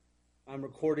I'm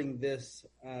recording this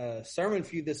sermon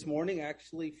for you this morning,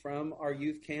 actually, from our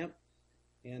youth camp.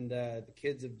 And the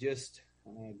kids have just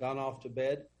gone off to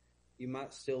bed. You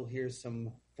might still hear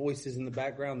some voices in the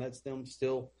background. That's them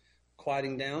still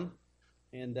quieting down.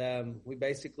 And we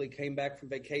basically came back from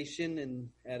vacation and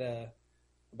at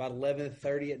about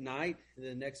 11:30 at night. And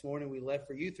the next morning we left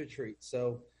for youth retreat.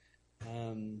 So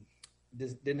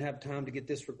didn't have time to get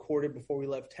this recorded before we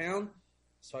left town.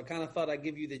 So I kind of thought I'd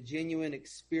give you the genuine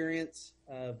experience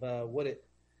of what it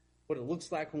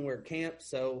looks like when we're at camp.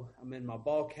 So I'm in my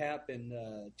ball cap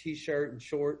and T-shirt and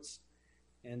shorts.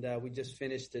 And we just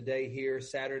finished a day here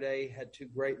Saturday, had 2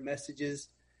 great messages.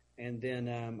 And then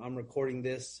I'm recording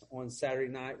this on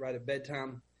Saturday night right at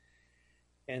bedtime.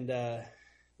 And,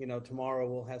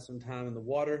 tomorrow we'll have some time in the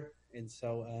water. And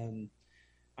so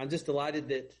I'm just delighted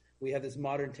that we have this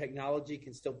modern technology,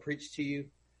 can still preach to you.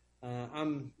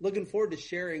 I'm looking forward to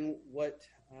sharing what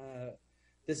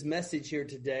this message here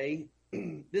today.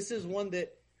 This is one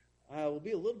that will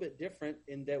be a little bit different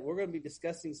in that we're going to be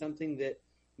discussing something that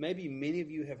maybe many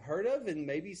of you have heard of and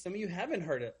maybe some of you haven't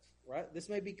heard of, right? This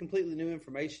may be completely new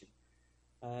information.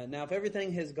 Now, if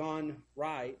everything has gone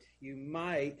right, you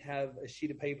might have a sheet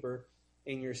of paper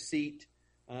in your seat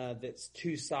that's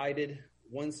 2-sided.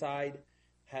 One side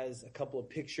has a couple of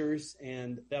pictures,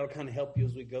 and that'll kind of help you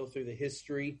as we go through the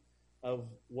history of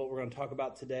what we're going to talk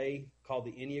about today, called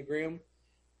the Enneagram.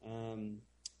 And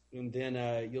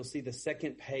then you'll see the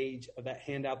second page of that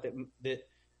handout that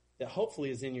hopefully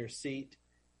is in your seat.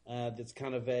 That's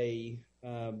kind of a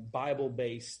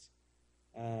Bible-based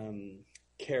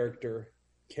character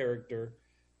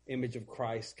image of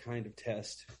Christ kind of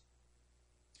test.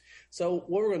 So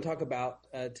what we're going to talk about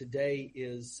today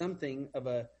is something of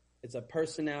it's a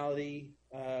personality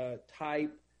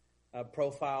type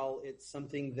profile. It's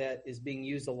something that is being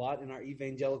used a lot in our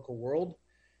evangelical world.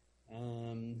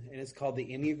 And it's called the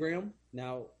Enneagram.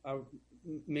 Now,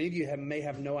 many of you may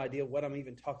have no idea what I'm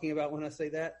even talking about when I say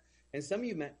that. And some of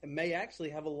you may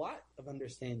actually have a lot of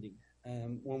understanding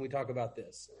when we talk about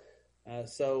this.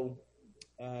 We'll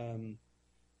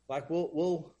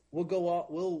go off,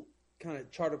 we'll kind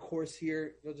of chart a course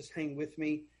here. You'll just hang with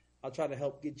me. I'll try to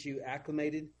help get you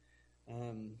acclimated.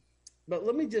 But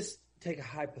let me just take a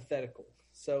hypothetical.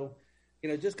 So,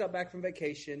 just got back from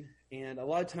vacation, and a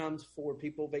lot of times for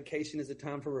people, vacation is a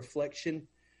time for reflection.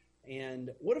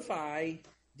 And what if I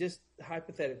just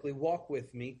hypothetically walk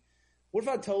with me? What if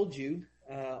I told you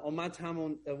on my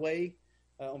time away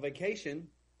on vacation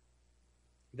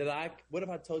what if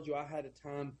I told you I had a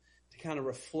time to kind of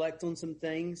reflect on some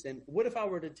things? And what if I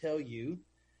were to tell you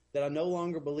that I no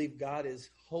longer believe God is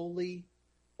holy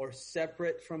or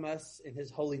separate from us in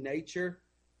his holy nature?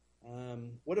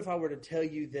 What if I were to tell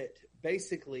you that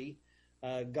basically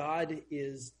God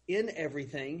is in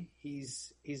everything?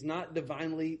 He's not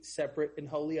divinely separate and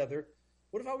wholly other.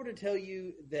 What if I were to tell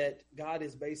you that God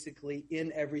is basically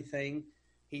in everything?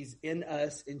 He's in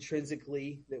us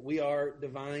intrinsically, that we are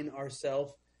divine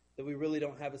ourselves, that we really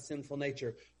don't have a sinful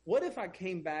nature. What if I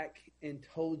came back and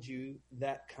told you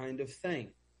that kind of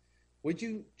thing? Would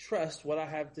you trust what I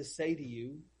have to say to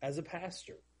you as a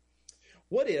pastor?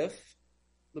 What if,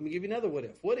 let me give you another what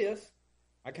if. What if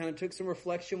I kind of took some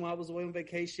reflection while I was away on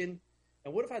vacation?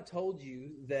 And what if I told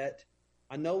you that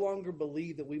I no longer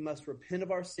believe that we must repent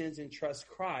of our sins and trust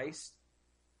Christ,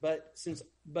 but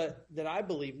that I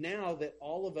believe now that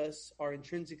all of us are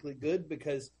intrinsically good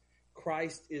because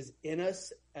Christ is in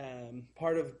us.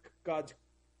 Part of God's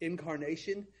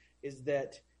incarnation is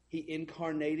that he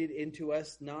incarnated into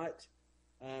us, not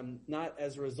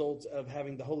as a result of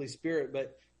having the Holy Spirit,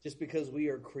 but just because we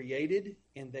are created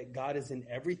and that God is in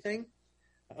everything.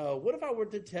 What if I were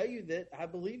to tell you that I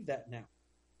believe that now?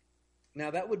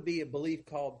 Now, that would be a belief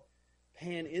called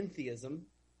panentheism.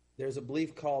 There's a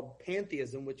belief called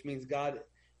pantheism, which means God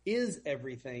is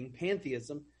everything,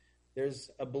 pantheism.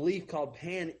 There's a belief called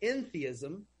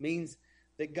panentheism, means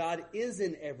that God is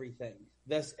in everything.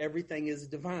 Thus, everything is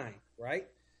divine, right?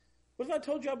 What if I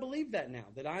told you I believe that now,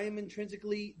 that I am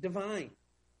intrinsically divine?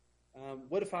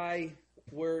 What if I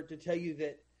were to tell you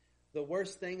that the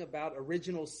worst thing about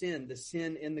original sin, the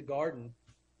sin in the garden,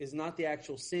 is not the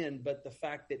actual sin, but the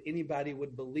fact that anybody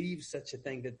would believe such a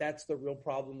thing, that that's the real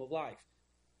problem of life?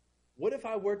 What if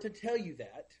I were to tell you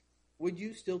that? Would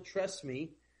you still trust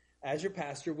me as your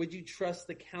pastor? Would you trust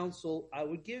the counsel I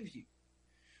would give you?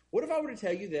 What if I were to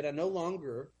tell you that I no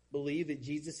longer believe that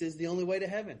Jesus is the only way to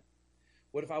heaven?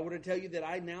 What if I were to tell you that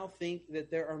I now think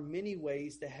that there are many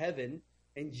ways to heaven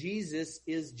and Jesus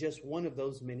is just one of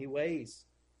those many ways?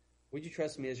 Would you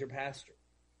trust me as your pastor?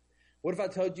 What if I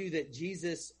told you that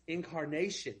Jesus'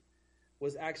 incarnation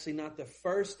was actually not the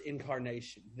first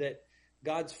incarnation, that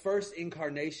God's first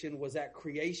incarnation was at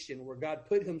creation, where God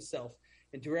put himself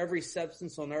into every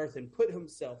substance on earth and put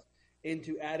himself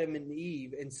into Adam and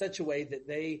Eve in such a way that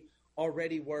they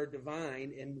already were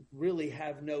divine and really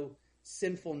have no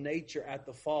sinful nature at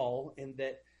the fall, and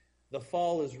that the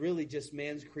fall is really just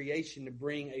man's creation to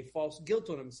bring a false guilt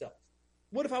on himself.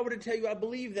 What if I were to tell you I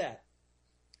believe that?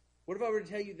 What if I were to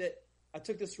tell you that I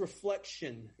took this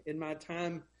reflection in my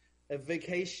time of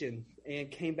vacation and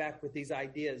came back with these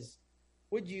ideas?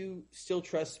 Would you still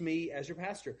trust me as your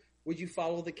pastor? Would you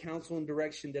follow the counsel and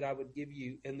direction that I would give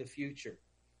you in the future?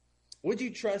 Would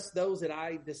you trust those that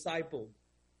I discipled?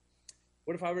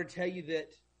 What if I were to tell you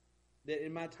that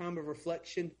in my time of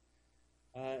reflection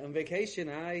on vacation,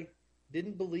 I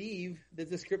didn't believe that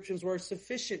the scriptures were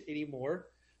sufficient anymore,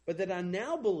 but that I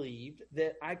now believed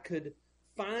that I could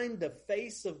find the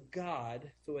face of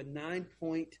God through a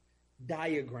 9-point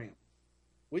diagram?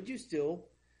 Would you still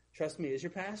trust me as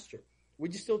your pastor?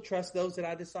 Would you still trust those that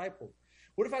I discipled?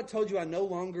 What if I told you I no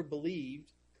longer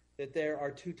believed that there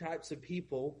are two types of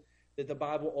people that the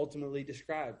Bible ultimately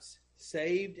describes?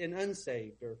 Saved and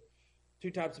unsaved, or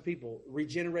two types of people,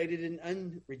 regenerated and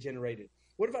unregenerated.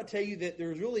 What if I tell you that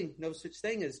there's really no such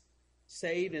thing as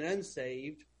saved and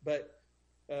unsaved, but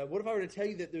what if I were to tell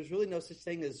you that there's really no such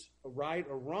thing as right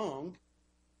or wrong?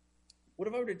 What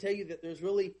if I were to tell you that there's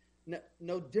really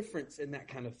no difference in that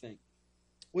kind of thing?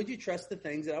 Would you trust the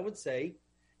things that I would say?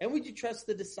 And would you trust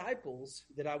the disciples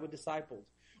that I would disciple?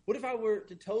 What if I were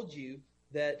to told you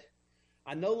that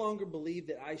I no longer believe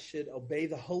that I should obey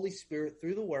the Holy Spirit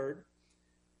through the Word,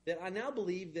 that I now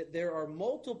believe that there are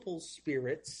multiple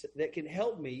spirits that can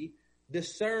help me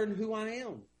discern who I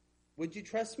am? Would you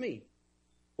trust me?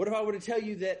 What if I were to tell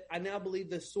you that I now believe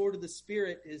the sword of the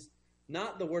Spirit is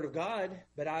not the Word of God,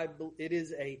 but it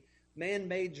is a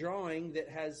man-made drawing that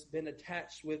has been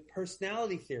attached with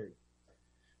personality theory?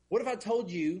 What if I told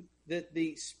you that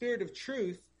the Spirit of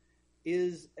Truth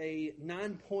is a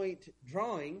 9-point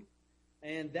drawing,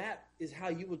 and that is how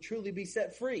you will truly be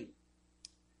set free?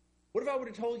 What if I would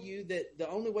have told you that the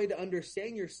only way to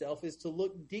understand yourself is to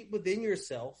look deep within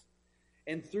yourself,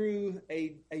 and through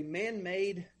a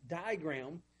man-made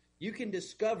diagram, you can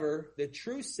discover the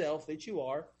true self that you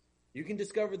are. You can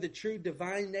discover the true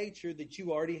divine nature that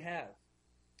you already have.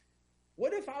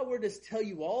 What if I were to tell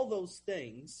you all those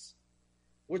things,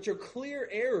 which are clear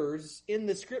errors in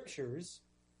the scriptures?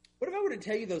 What if I were to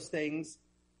tell you those things?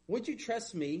 Would you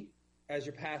trust me as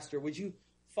your pastor? Would you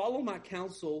follow my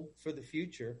counsel for the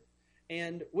future?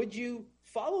 And would you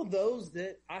follow those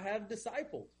that I have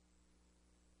discipled?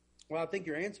 Well, I think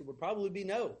your answer would probably be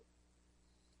no.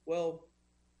 Well,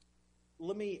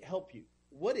 let me help you.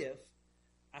 What if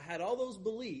I had all those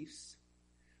beliefs,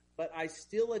 but I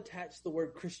still attached the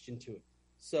word Christian to it?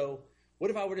 So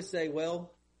what if I were to say,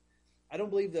 well, I don't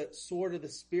believe the sword of the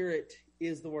Spirit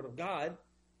is the Word of God,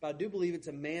 but I do believe it's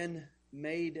a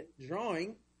man-made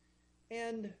drawing.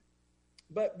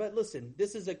 But listen,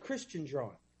 this is a Christian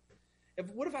drawing.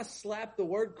 What if I slap the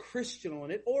word Christian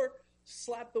on it, or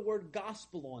slap the word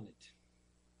gospel on it?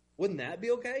 Wouldn't that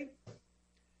be okay?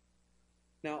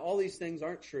 Now, all these things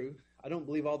aren't true. I don't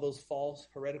believe all those false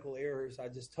heretical errors I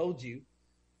just told you.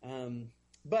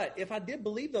 But if I did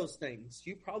believe those things,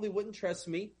 you probably wouldn't trust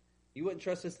me. You wouldn't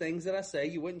trust the things that I say.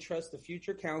 You wouldn't trust the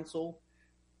future counsel.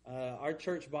 Our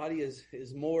church body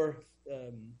is more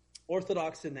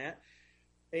orthodox than that.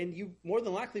 And you more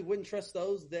than likely wouldn't trust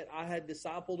those that I had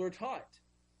discipled or taught.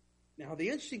 Now, the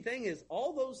interesting thing is,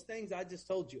 all those things I just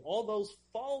told you, all those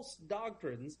false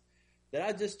doctrines that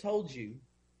I just told you,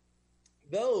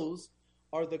 those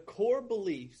are the core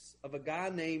beliefs of a guy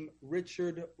named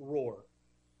Richard Rohr.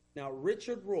 Now,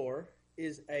 Richard Rohr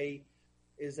is a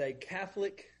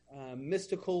Catholic,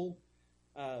 mystical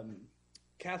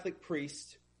Catholic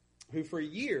priest who for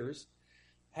years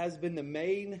has been the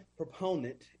main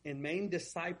proponent and main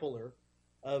discipler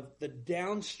of the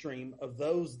downstream of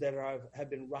those that have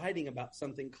been writing about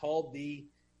something called the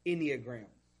Enneagram.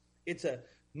 It's a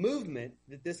movement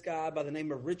that this guy by the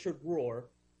name of Richard Rohr,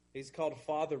 he's called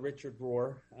Father Richard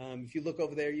Rohr. If you look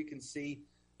over there, you can see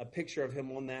a picture of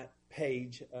him on that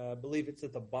page. I believe it's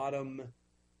at the bottom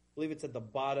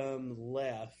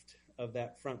left of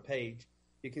that front page.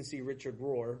 You can see Richard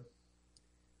Rohr.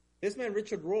 This man,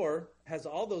 Richard Rohr, has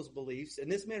all those beliefs,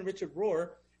 and this man, Richard Rohr,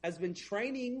 has been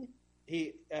training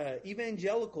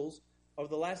evangelicals over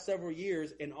the last several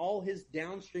years, and all his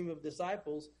downstream of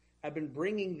disciples have been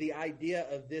bringing the idea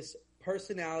of this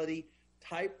personality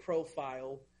type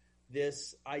profile,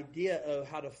 this idea of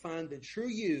how to find the true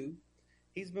you.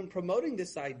 He's been promoting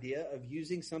this idea of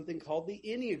using something called the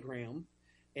Enneagram,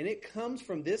 and it comes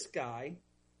from this guy,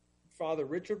 Father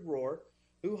Richard Rohr,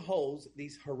 who holds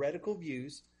these heretical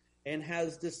views and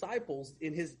has disciples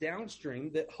in his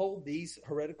downstream that hold these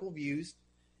heretical views.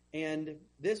 And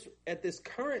this, at this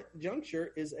current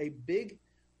juncture, is a big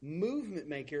movement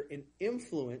maker and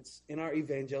influence in our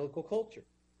evangelical culture.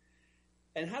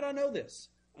 And how do I know this?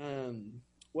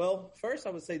 Well, first I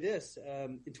would say this.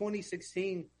 In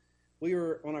 2016, we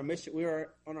were on our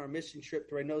mission trip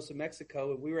to Reynosa,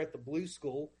 Mexico, and we were at the Blue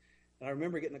School. And I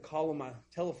remember getting a call on my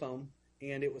telephone,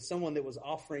 and it was someone that was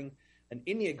offering an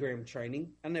Enneagram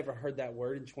training. I never heard that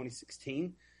word in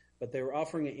 2016, but they were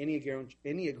offering an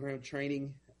Enneagram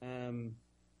training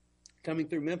coming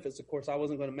through Memphis. Of course, I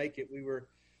wasn't going to make it. We were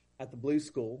at the Blue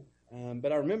School.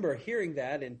 But I remember hearing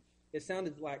that, and it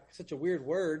sounded like such a weird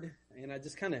word, and I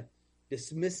just kind of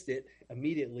dismissed it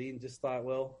immediately and just thought,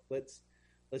 well, let's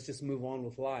just move on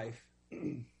with life.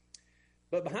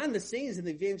 But behind the scenes in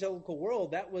the evangelical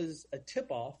world, that was a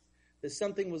tip-off that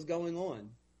something was going on,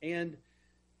 and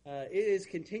it has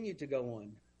continued to go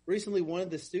on. Recently, one of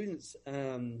the students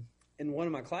in one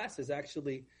of my classes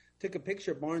actually took a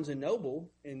picture of Barnes & Noble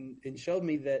and showed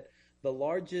me that the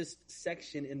largest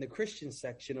section in the Christian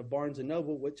section of Barnes &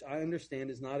 Noble, which I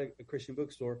understand is not a Christian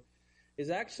bookstore, is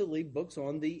actually books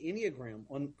on the Enneagram,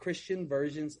 on Christian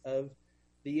versions of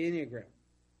the Enneagram.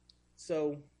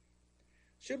 So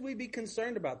should we be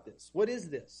concerned about this? What is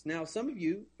this? Now, some of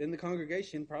you in the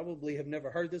congregation probably have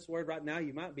never heard this word. Right now,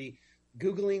 you might be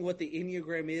Googling what the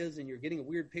Enneagram is, and you're getting a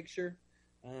weird picture.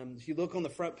 If you look on the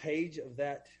front page of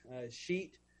that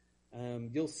sheet,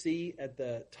 you'll see at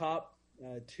the top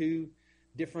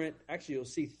you'll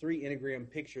see 3 Enneagram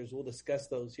pictures. We'll discuss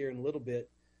those here in a little bit.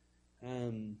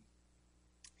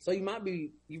 So you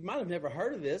might have never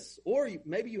heard of this, or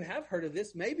maybe you have heard of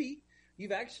this. Maybe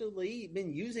you've actually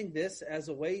been using this as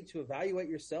a way to evaluate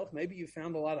yourself. Maybe you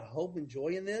found a lot of hope and joy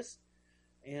in this.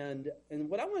 And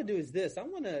what I want to do is this. I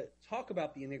want to talk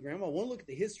about the Enneagram. I want to look at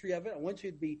the history of it. I want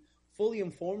you to be fully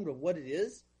informed of what it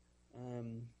is.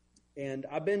 And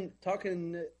I've been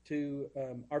talking to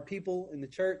our people in the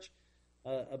church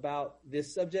about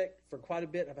this subject for quite a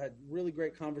bit. I've had really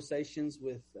great conversations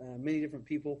with many different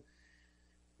people.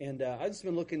 And I've just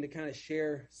been looking to kind of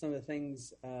share some of the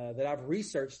things that I've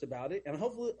researched about it. And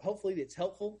hopefully it's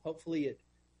helpful. Hopefully it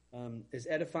is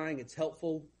edifying, it's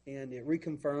helpful, and it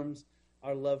reconfirms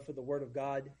our love for the Word of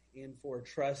God and for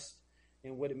trust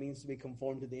and what it means to be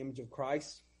conformed to the image of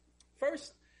Christ.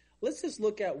 First, let's just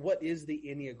look at what is the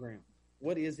Enneagram.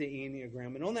 What is the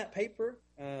Enneagram? And on that paper,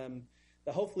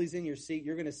 that hopefully is in your seat,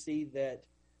 you're going to see that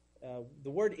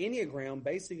the word Enneagram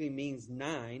basically means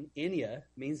 9. Ennea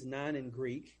means 9 in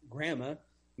Greek. Gramma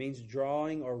means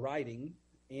drawing or writing.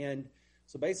 And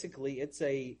so basically it's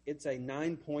a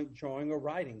 9-point drawing or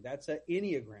writing. That's an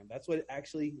Enneagram. That's what it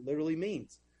actually literally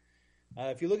means.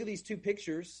 If you look at these 2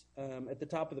 pictures at the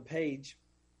top of the page,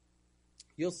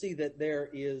 you'll see that there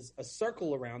is a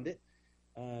circle around it.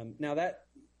 Now that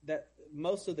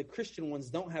most of the Christian ones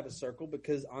don't have a circle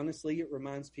because honestly it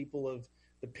reminds people of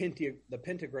the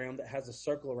pentagram that has a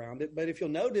circle around it. But if you'll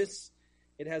notice,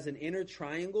 it has an inner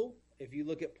triangle. If you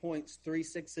look at points 3,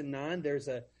 6, and 9, there's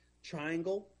a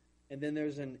triangle, and then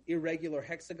there's an irregular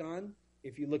hexagon.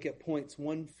 If you look at points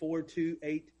 1, 4, 2,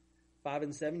 8, 5,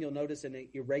 and 7, you'll notice an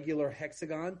irregular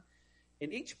hexagon.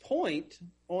 And each point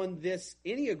on this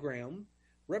Enneagram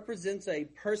represents a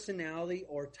personality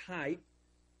or type.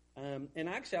 And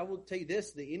actually, I will tell you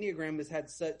this, the Enneagram has had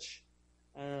such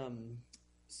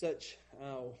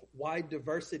wide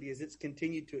diversity as it's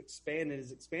continued to expand and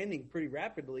is expanding pretty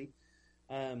rapidly.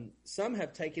 Some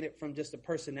have taken it from just a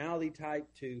personality type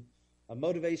to a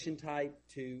motivation type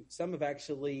to some have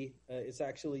actually, it's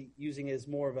actually using it as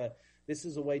more of this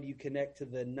is a way you connect to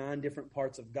the 9 different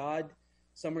parts of God.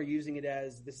 Some are using it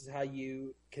as this is how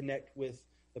you connect with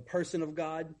the person of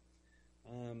God.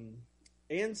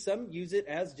 And some use it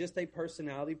as just a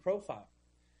personality profile.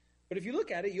 But if you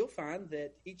look at it, you'll find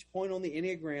that each point on the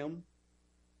Enneagram,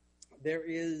 there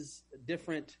is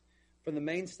different, from the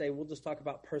mainstay, we'll just talk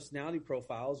about personality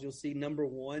profiles. You'll see number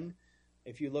 1,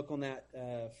 if you look on that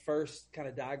first kind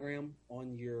of diagram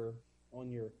on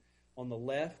the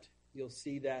left, you'll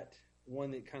see that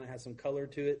one that kind of has some color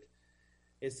to it.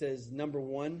 It says number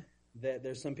 1, that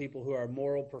there's some people who are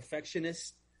moral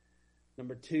perfectionists.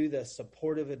 Number 2, the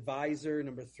supportive advisor.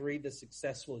 Number 3, the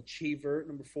successful achiever.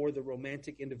 Number 4, the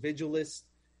romantic individualist.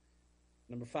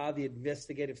 Number 5, the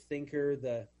investigative thinker.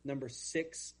 The number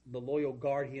 6, the loyal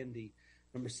guardian. The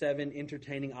number 7,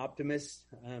 entertaining optimist.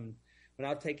 When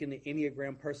I've taken the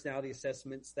Enneagram personality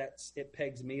assessments, it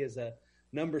pegs me as a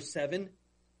number 7.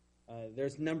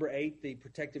 There's number 8, the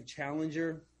protective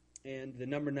challenger, and the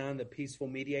number 9, the peaceful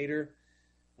mediator.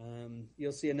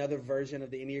 You'll see another version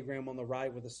of the Enneagram on the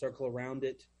right with a circle around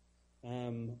it,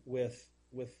 with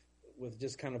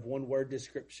just kind of one word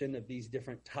description of these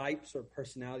different types or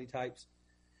personality types.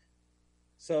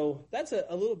 So that's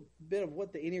a little bit of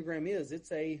what the Enneagram is.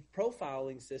 It's a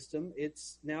profiling system.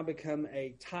 It's now become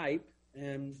a type,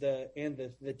 and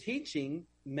the teaching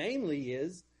mainly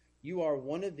is you are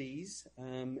one of these,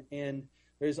 and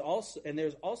there's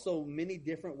also many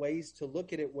different ways to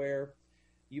look at it where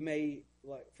you may,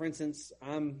 like, for instance,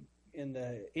 I'm in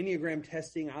the Enneagram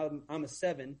testing, I'm a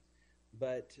 7,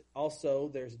 but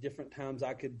also there's different times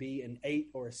I could be an 8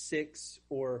 or a 6,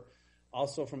 or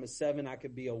also from a 7 I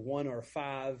could be a 1 or a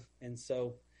 5. And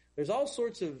so there's all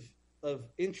sorts of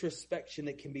introspection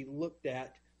that can be looked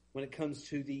at when it comes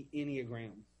to the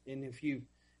Enneagram. And if you've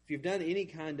done any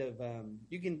kind of,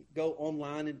 you can go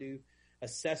online and do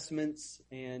assessments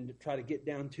and try to get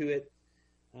down to it.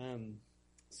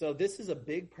 So this is a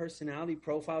big personality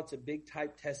profile. It's a big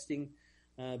type testing.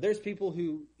 There's people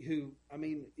who I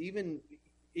mean,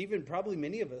 even probably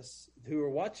many of us who are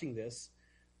watching this,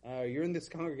 you're in this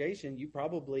congregation. You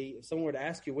probably, if someone were to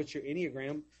ask you what's your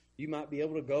Enneagram, you might be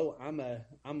able to go, I'm a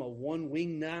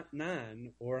 1-wing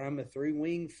 9, or I'm a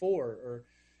 3-wing 4, or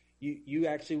you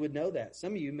actually would know that.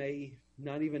 Some of you may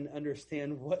not even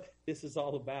understand what this is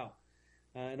all about.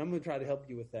 And I'm going to try to help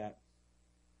you with that.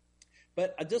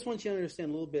 But I just want you to understand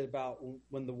a little bit about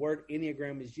when the word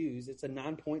Enneagram is used. It's a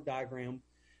 9-point diagram,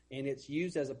 and it's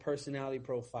used as a personality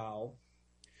profile.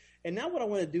 And now what I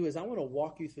want to do is I want to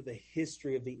walk you through the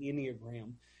history of the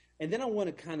Enneagram. And then I want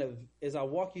to kind of, as I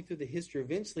walk you through the history,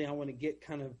 eventually I want to get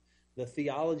kind of the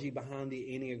theology behind the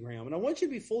Enneagram. And I want you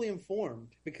to be fully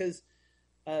informed, because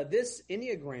this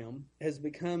Enneagram has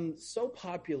become so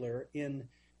popular in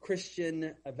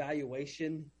Christian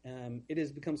evaluation. It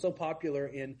has become so popular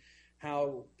in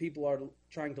how people are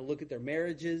trying to look at their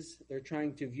marriages. They're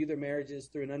trying to view their marriages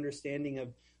through an understanding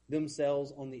of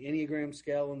themselves on the Enneagram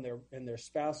scale, and their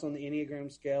spouse on the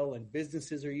Enneagram scale, and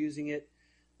businesses are using it.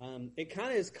 It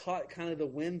kind of has caught kind of the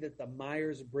wind that the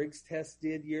Myers-Briggs test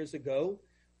did years ago,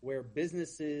 where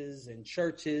businesses and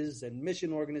churches and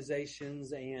mission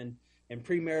organizations and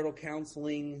premarital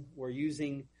counseling were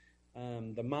using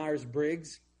the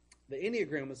Myers-Briggs. The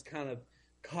Enneagram was kind of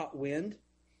caught wind.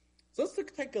 So let's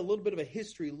take a little bit of a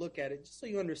history look at it, just so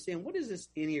you understand, what is this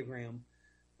Enneagram?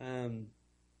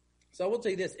 So I will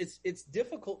tell you this, it's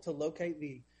difficult to locate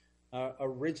the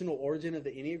original origin of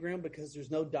the Enneagram because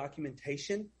there's no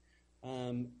documentation.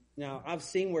 Now, I've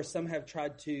seen where some have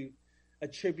tried to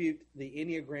attribute the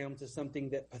Enneagram to something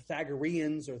that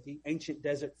Pythagoreans or the ancient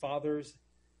desert fathers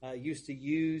used to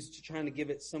use to trying to give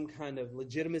it some kind of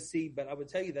legitimacy, but I would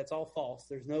tell you that's all false.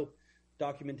 There's no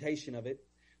documentation of it.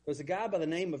 There's a guy by the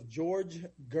name of George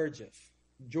Gurdjieff.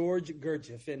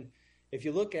 And if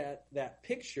you look at that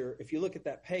picture, if you look at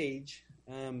that page,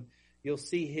 you'll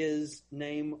see his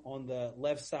name on the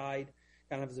left side,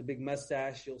 kind of has a big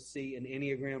mustache. You'll see an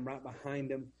Enneagram right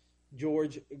behind him,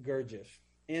 George Gurdjieff.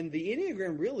 And the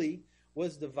Enneagram really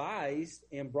was devised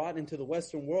and brought into the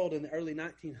Western world in the early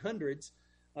 1900s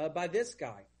by this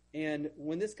guy. And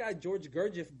when this guy, George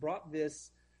Gurdjieff, brought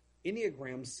this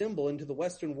Enneagram symbol into the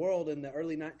Western world in the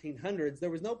early 1900s,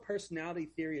 there was no personality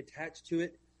theory attached to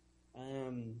it.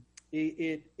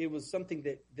 It was something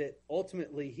that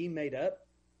ultimately he made up,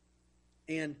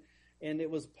 and it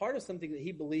was part of something that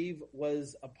he believed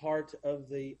was a part of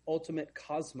the ultimate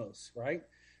cosmos, right?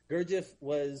 Gurdjieff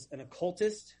was an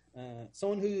occultist,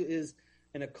 someone who is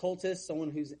an occultist, someone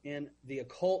who's in the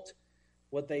occult.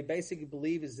 What they basically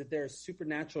believe is that there is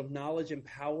supernatural knowledge and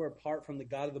power apart from the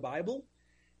God of the Bible.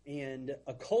 And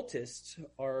occultists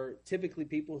are typically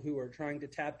people who are trying to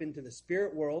tap into the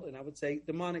spirit world, and I would say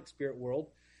demonic spirit world,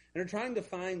 and are trying to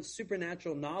find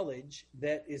supernatural knowledge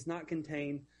that is not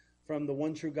contained from the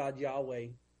one true God, Yahweh.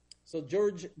 So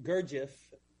George Gurdjieff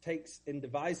takes and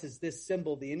devises this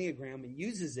symbol, the Enneagram, and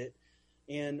uses it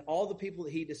in all the people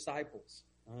that he disciples.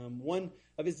 One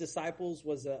of his disciples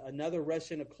was another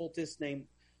Russian occultist named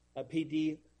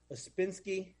P.D.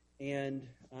 Ouspensky, and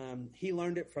he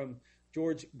learned it from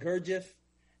George Gurdjieff,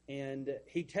 and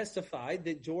he testified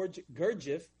that George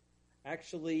Gurdjieff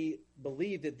actually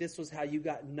believed that this was how you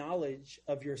got knowledge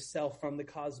of yourself from the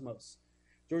cosmos.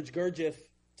 George Gurdjieff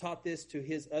taught this to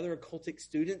his other occultic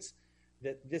students,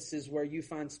 that this is where you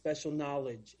find special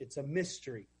knowledge. It's a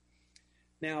mystery.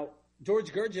 Now,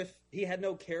 George Gurdjieff, he had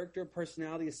no character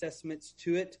personality assessments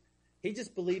to it. He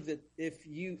just believed that if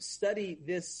you study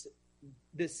this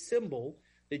symbol,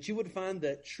 that you would find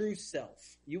the true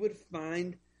self. You would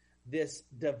find this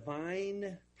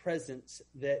divine presence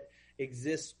that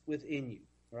exists within you.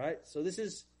 All right? So this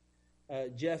is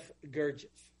Jeff Gurdjieff.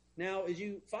 Now, as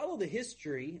you follow the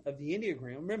history of the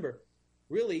Enneagram, remember,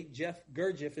 really, Jeff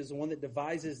Gurdjieff is the one that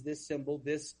devises this symbol,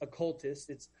 this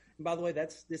occultist. And by the way,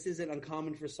 this isn't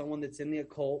uncommon for someone that's in the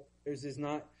occult. This is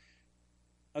not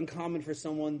uncommon for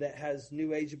someone that has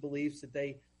New Age beliefs that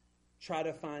they try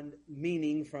to find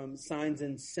meaning from signs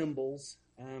and symbols.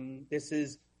 This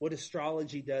is what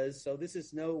astrology does. So this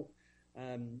is no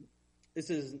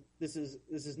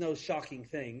shocking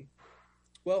thing.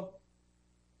 Well,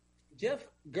 Jeff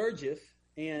Gurdjieff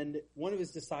and one of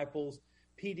his disciples,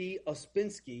 P.D.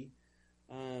 Ouspensky,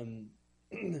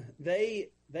 they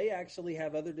actually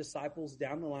have other disciples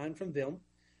down the line from them.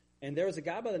 And there was a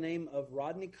guy by the name of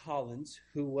Rodney Collins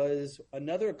who was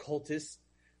another occultist,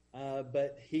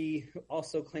 but he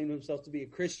also claimed himself to be a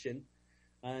Christian.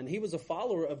 And he was a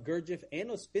follower of Gurdjieff and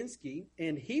Ouspensky,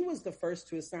 and he was the first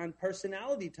to assign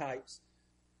personality types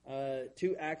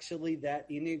to actually that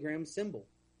Enneagram symbol.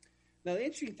 Now, the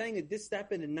interesting thing is this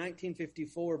happened in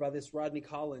 1954 by this Rodney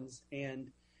Collins,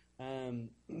 and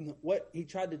what he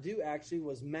tried to do actually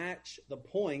was match the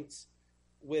points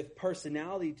with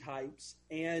personality types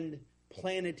and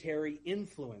planetary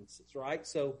influences, right?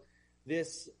 So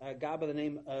this guy by the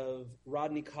name of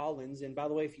Rodney Collins, and by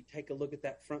the way, if you take a look at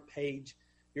that front page,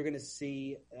 you're going to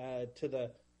see to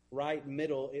the right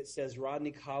middle, it says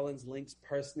Rodney Collins links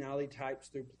personality types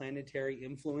through planetary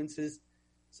influences.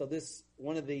 So this,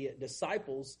 one of the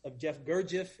disciples of Jeff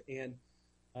Gurdjieff and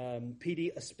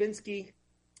P.D. Ouspensky,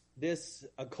 this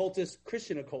occultist,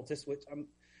 Christian occultist, which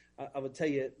I would tell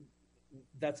you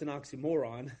that's an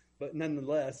oxymoron, but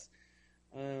nonetheless,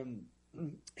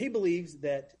 he believes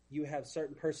that you have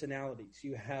certain personalities.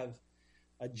 You have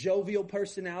a jovial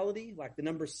personality, like the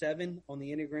number 7 on the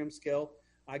Enneagram scale.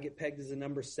 I get pegged as a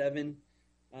number 7.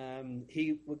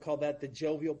 He would call that the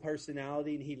jovial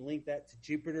personality, and he linked that to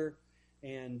Jupiter.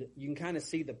 And you can kind of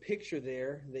see the picture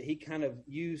there that he kind of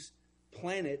used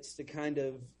planets to kind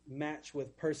of match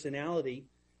with personality.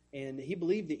 And he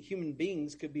believed that human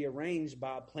beings could be arranged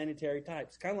by planetary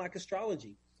types, kind of like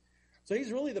astrology. So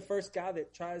he's really the first guy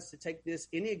that tries to take this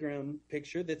Enneagram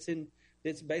picture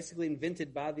that's basically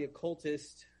invented by the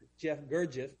occultist Jeff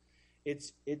Gurdjieff.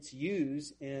 It's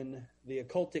used in the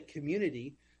occultic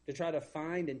community to try to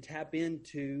find and tap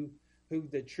into who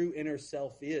the true inner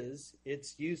self is.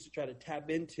 It's used to try to tap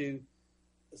into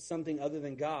something other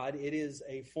than God. It is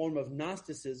a form of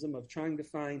Gnosticism, of trying to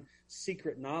find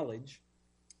secret knowledge.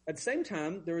 At the same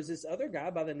time, there was this other guy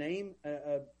by the name,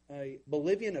 a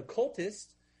Bolivian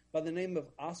occultist by the name of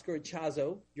Oscar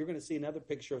Ichazo. You're going to see another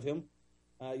picture of him.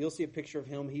 You'll see a picture of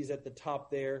him. He's at the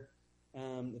top there,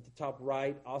 at the top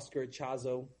right, Oscar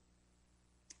Ichazo.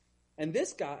 And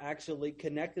this guy actually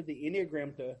connected the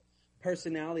Enneagram to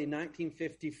personality in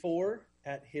 1954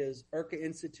 at his IRCA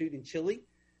Institute in Chile.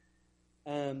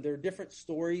 There are different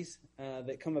stories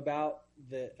that come about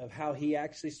of how he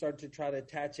actually started to try to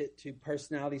attach it to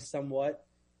personality somewhat.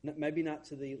 Maybe not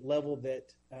to the level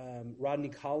that Rodney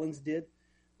Collins did,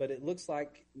 but it looks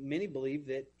like many believe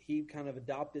that he kind of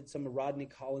adopted some of Rodney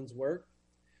Collins' work.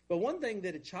 But one thing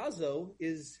that Ichazo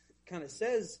kind of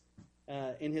says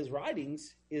in his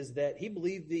writings is that he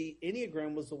believed the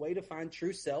Enneagram was the way to find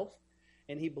true self,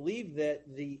 and he believed that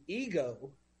the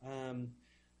ego,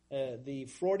 the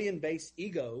Freudian-based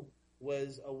ego,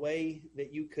 was a way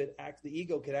that the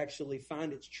ego could actually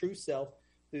find its true self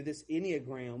through this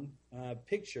Enneagram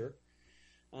picture.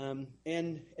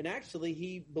 And actually,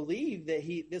 he believed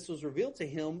that this was revealed to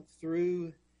him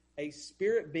through a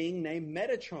spirit being named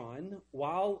Metatron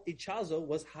while Ichazo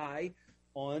was high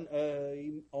on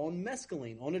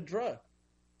mescaline, on a drug.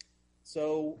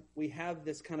 So we have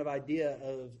this kind of idea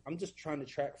of, I'm just trying to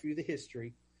track for you the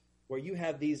history, where you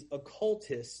have these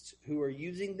occultists who are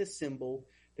using the symbol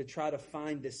to try to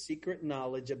find the secret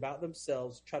knowledge about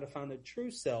themselves, try to find their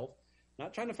true self,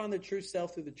 not trying to find their true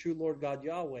self through the true Lord God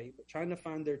Yahweh, but trying to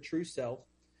find their true self.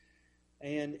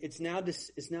 And it's now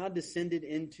descended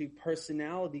into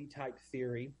personality type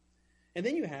theory. And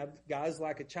then you have guys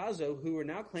like Ichazo who are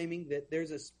now claiming that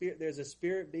there's a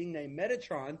spirit being named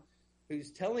Metatron who's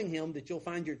telling him that you'll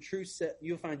find your true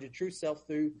self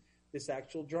through this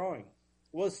actual drawing.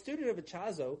 Well, a student of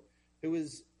Ichazo, who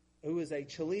is a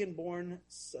Chilean-born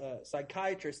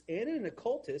psychiatrist and an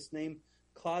occultist named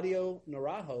Claudio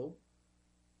Naranjo,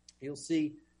 you'll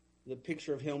see the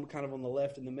picture of him kind of on the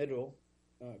left in the middle,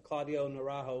 Claudio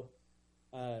Naranjo.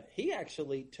 He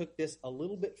actually took this a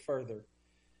little bit further,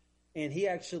 and he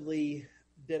actually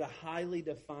did a highly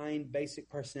defined basic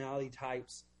personality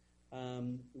types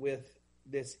with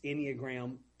this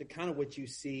Enneagram, the kind of what you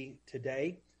see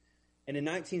today. And in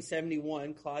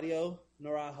 1971, Claudio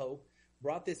Naranjo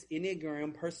brought this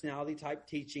Enneagram personality type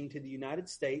teaching to the United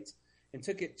States, and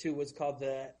took it to what's called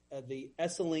the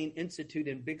Esalen Institute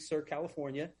in Big Sur,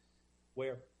 California,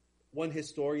 where one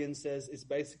historian says it's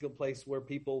basically a place where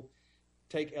people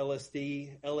take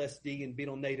LSD and beat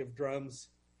on native drums.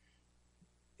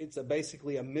 It's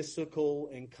basically a mystical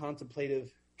and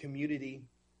contemplative community.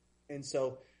 And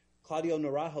so Claudio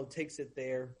Naranjo takes it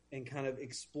there and kind of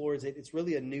explores it. It's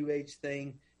really a New Age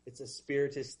thing. It's a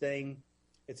spiritist thing.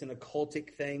 It's an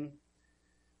occultic thing.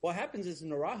 What happens is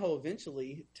Naranjo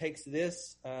eventually takes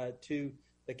this to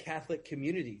the Catholic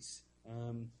communities.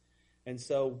 And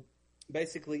so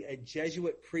basically a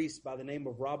Jesuit priest by the name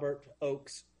of Robert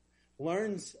Oakes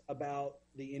learns about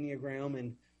the Enneagram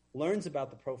and learns about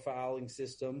the profiling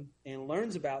system and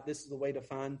learns about this is the way to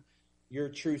find your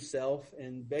true self.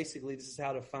 And basically this is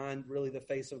how to find really the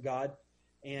face of God.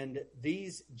 And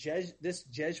this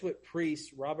Jesuit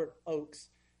priest, Robert Oakes,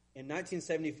 in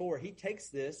 1974, he takes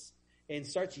this and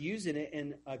starts using it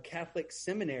in a Catholic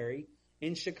seminary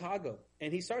in Chicago.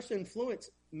 And he starts to influence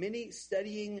many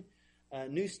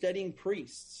new studying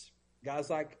priests, guys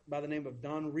like by the name of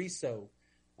Don Riso,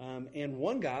 and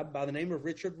one guy by the name of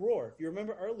Richard Rohr. If you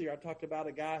remember earlier, I talked about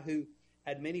a guy who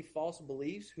had many false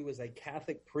beliefs, who was a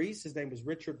Catholic priest. His name was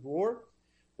Richard Rohr.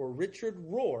 Where Richard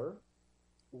Rohr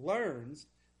learns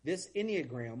this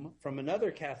Enneagram from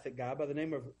another Catholic guy by the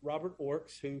name of Robert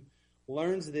Oakes, who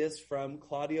learns this from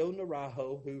Claudio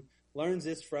Naranjo, who learns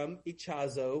this from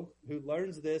Ichazo, who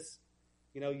learns this,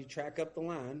 you track up the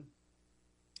line,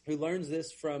 who learns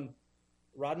this from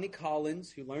Rodney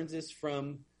Collins, who learns this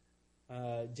from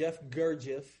Jeff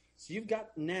Gurdjieff. So you've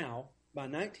got now, by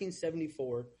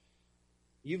 1974,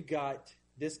 you've got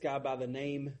this guy by the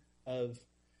name of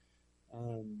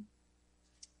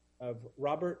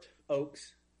Robert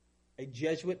Oakes, a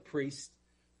Jesuit priest,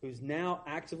 who's now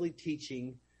actively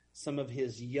teaching some of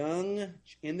his young,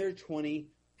 in their 20s,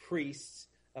 priests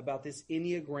about this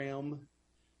Enneagram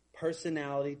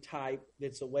personality type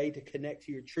that's a way to connect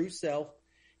to your true self.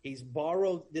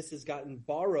 This has gotten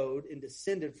borrowed and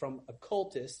descended from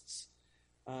occultists,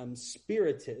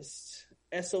 spiritists,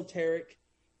 esoteric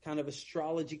kind of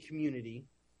astrology community.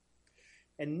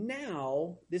 And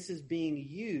now this is being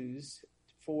used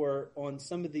on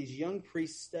some of these young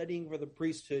priests studying for the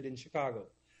priesthood in Chicago.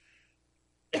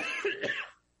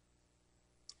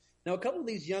 Now, a couple of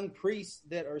these young priests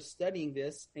that are studying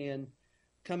this and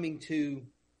coming to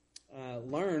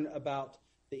learn about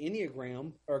the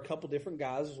Enneagram are a couple different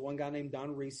guys. There's one guy named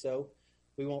Don Riso.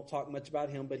 We won't talk much about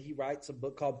him, but he writes a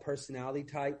book called Personality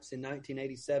Types in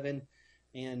 1987.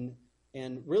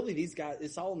 And really these guys,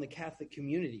 it's all in the Catholic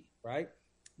community, right?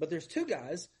 But there's two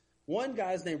guys. One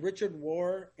guy's named Richard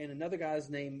Rohr and another guy's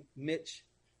named Mitch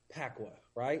Pacwa,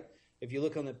 right? If you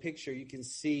look on the picture, you can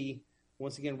see,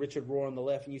 once again, Richard Rohr on the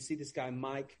left, and you see this guy,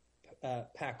 Mike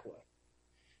Pacwa.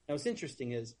 Now, what's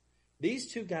interesting is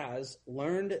these two guys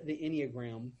learned the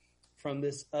Enneagram from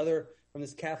this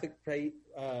Catholic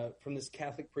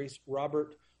priest,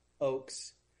 Robert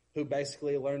Oakes, who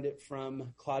basically learned it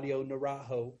from Claudio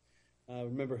Naranjo.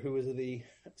 Remember, who was the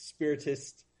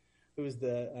spiritist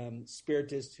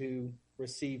who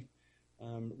received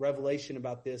revelation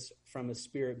about this from a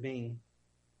spirit being.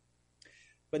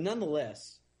 But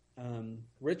nonetheless,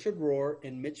 Richard Rohr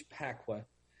and Mitch Pacwa,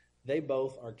 they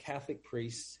both are Catholic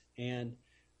priests, and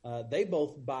they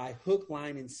both buy hook,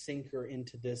 line, and sinker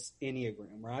into this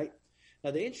Enneagram, right?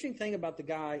 Now, the interesting thing about the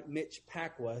guy, Mitch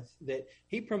Pacwa, that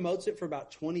he promotes it for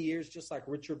about 20 years, just like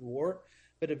Richard Rohr,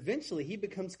 but eventually he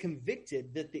becomes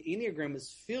convicted that the Enneagram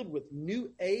is filled with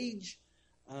New Age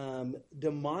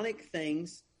demonic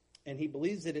things, and he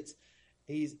believes that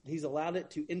he's allowed it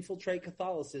to infiltrate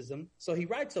Catholicism. So he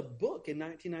writes a book in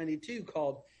 1992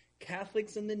 called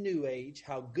Catholics in the New Age,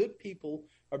 How Good People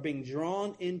Are Being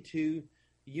Drawn into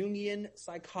Jungian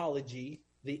Psychology,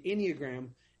 the Enneagram,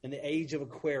 in the Age of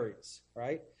Aquarius,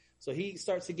 right? So he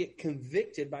starts to get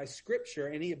convicted by Scripture,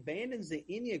 and he abandons the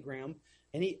Enneagram,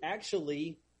 and he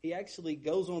actually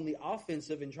goes on the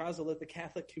offensive and tries to let the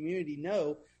Catholic community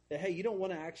know that, hey, you don't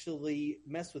want to actually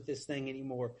mess with this thing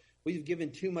anymore. We've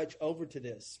given too much over to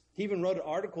this. He even wrote an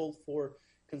article for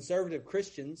conservative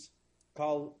Christians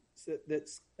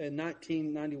that's in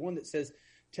 1991 that says,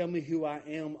 "Tell me who I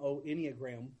am, O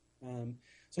Enneagram."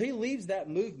 So he leaves that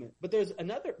movement. But there's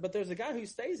a guy who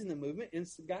stays in the movement, and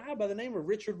it's a guy by the name of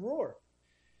Richard Rohr.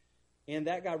 And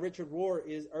that guy, Richard Rohr,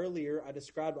 I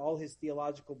described all his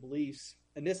theological beliefs.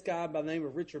 And this guy by the name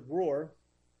of Richard Rohr,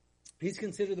 he's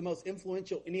considered the most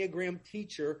influential Enneagram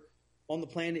teacher on the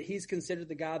planet. He's considered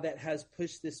the guy that has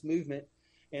pushed this movement.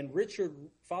 And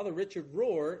Father Richard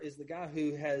Rohr is the guy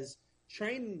who has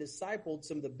trained and discipled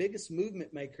some of the biggest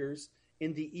movement makers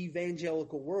in the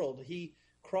evangelical world. He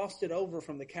crossed it over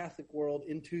from the Catholic world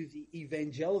into the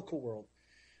evangelical world.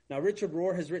 Now, Richard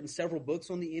Rohr has written several books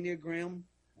on the Enneagram.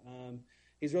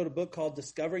 He's wrote a book called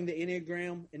Discovering the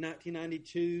Enneagram in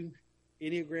 1992,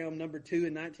 Enneagram number 2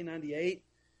 in 1998.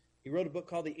 He wrote a book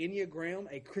called The Enneagram,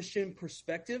 A Christian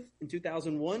Perspective in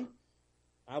 2001.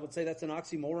 I would say that's an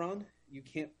oxymoron. You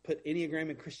can't put Enneagram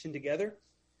and Christian together.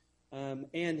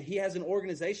 And he has an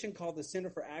organization called the Center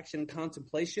for Action and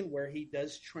Contemplation where he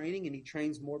does training and he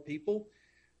trains more people.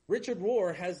 Richard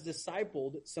Rohr has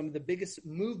discipled some of the biggest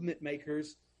movement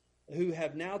makers who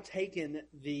have now taken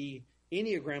the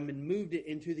Enneagram and moved it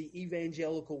into the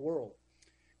evangelical world.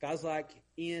 Guys like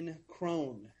Ian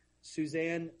Crone,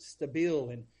 Suzanne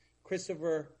Stabile, and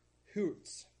Christopher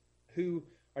Hurtz, who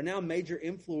are now major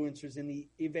influencers in the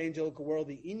evangelical world,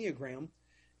 the Enneagram.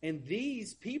 And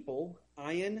these people,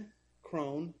 Ian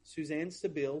Crone, Suzanne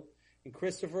Stabile, and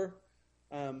Christopher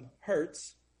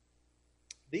Hurtz,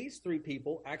 these three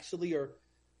people actually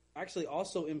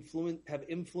also have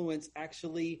influenced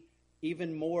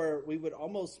even more. We would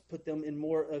almost put them in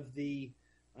more of the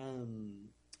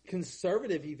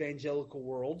conservative evangelical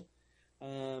world,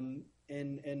 and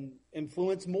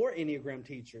influence more Enneagram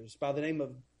teachers by the name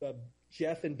of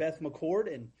Jeff and Beth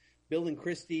McCord and Bill and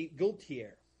Christy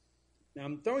Gaultier. Now,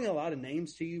 I'm throwing a lot of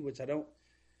names to you, which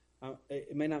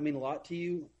it may not mean a lot to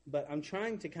you, but I'm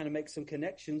trying to kind of make some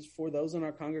connections for those in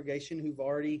our congregation who've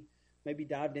already maybe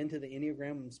dived into the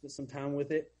Enneagram and spent some time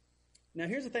with it. Now,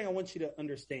 here's the thing I want you to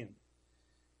understand.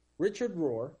 Richard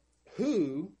Rohr,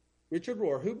 who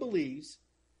believes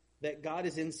that God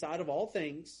is inside of all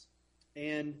things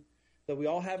and that we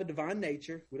all have a divine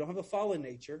nature, we don't have a fallen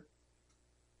nature.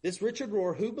 This Richard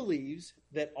Rohr, who believes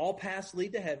that all paths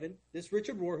lead to heaven, this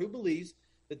Richard Rohr, who believes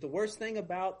that the worst thing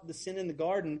about the sin in the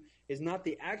garden is not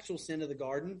the actual sin of the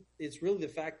garden, it's really the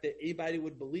fact that anybody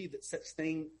would believe that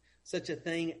such a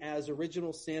thing as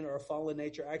original sin or a fallen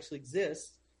nature actually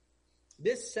exists.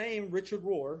 This same Richard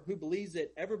Rohr, who believes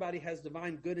that everybody has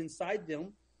divine good inside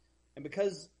them, and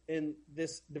because in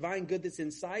this divine good that's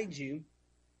inside you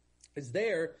is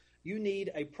there, you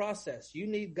need a process. You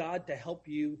need God to help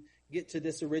you get to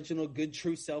this original good,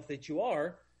 true self that you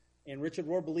are. And Richard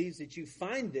Rohr believes that you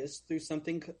find this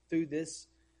through this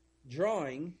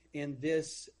drawing and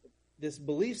this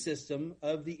belief system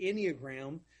of the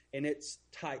Enneagram and its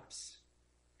types.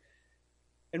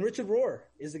 And Richard Rohr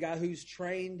is the guy who's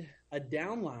trained a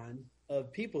downline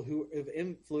of people who have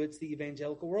influenced the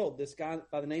evangelical world. This guy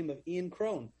by the name of Ian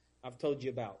Crone, I've told you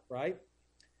about, right?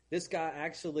 This guy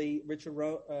actually, Richard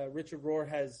Rohr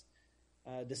has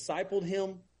discipled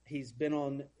him. He's been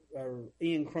on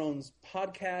Ian Crone's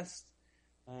podcast.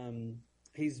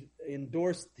 He's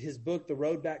endorsed his book, The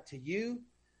Road Back to You.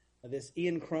 This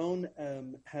Ian Crone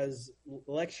has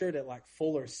lectured at like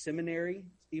Fuller Seminary,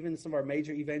 even some of our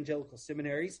major evangelical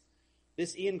seminaries.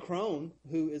 This Ian Crone,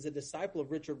 who is a disciple of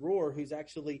Richard Rohr, who's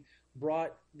actually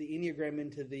brought the Enneagram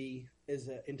into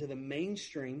the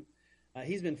mainstream.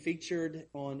 He's been featured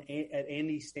at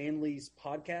Andy Stanley's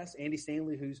podcast. Andy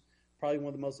Stanley, who's probably one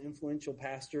of the most influential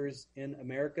pastors in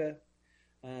America.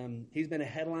 He's been a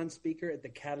headline speaker at the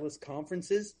Catalyst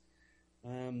conferences.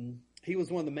 He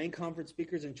was one of the main conference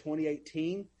speakers in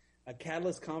 2018. A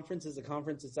Catalyst conference is a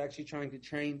conference that's actually trying to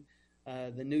train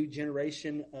the new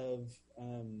generation of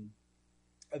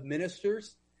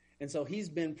ministers. And so he's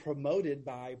been promoted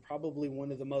by probably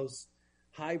one of the most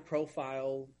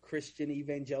high-profile Christian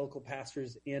evangelical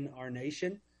pastors in our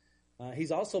nation.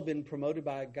 He's also been promoted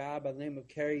by a guy by the name of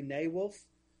Kerry Naywolf,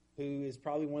 who is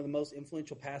probably one of the most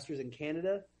influential pastors in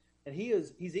Canada. And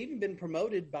he's even been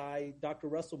promoted by Dr.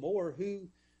 Russell Moore, who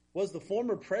was the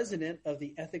former president of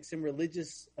the Ethics and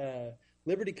Religious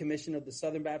Liberty Commission of the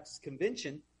Southern Baptist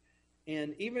Convention.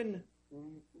 And even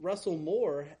Russell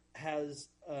Moore has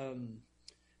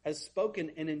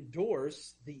spoken and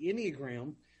endorsed the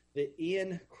Enneagram that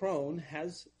Ian Crone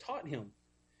has taught him.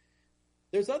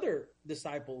 There's other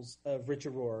disciples of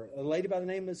Richard Rohr, a lady by the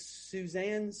name of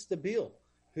Suzanne Stabile,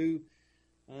 who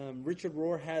Richard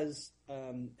Rohr has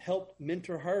helped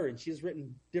mentor her, and she's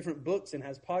written different books and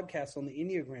has podcasts on the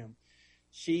Enneagram.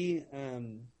 She's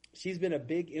been a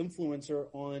big influencer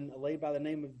on a lady by the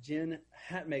name of Jen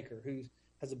Hatmaker, who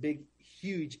has a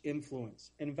huge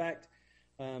influence. And in fact,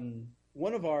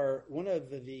 one of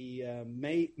the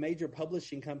major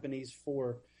publishing companies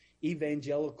for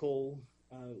evangelical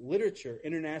literature,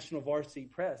 International Varsity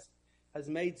Press, has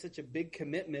made such a big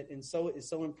commitment and is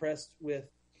so impressed with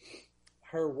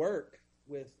her work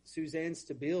with Suzanne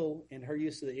Stabile and her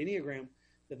use of the Enneagram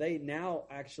that they now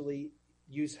actually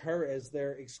use her as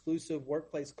their exclusive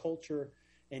workplace culture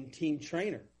and team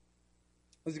trainer.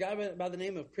 There's a guy by the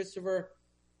name of Christopher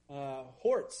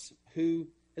Hortz, who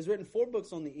has written 4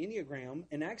 books on the Enneagram,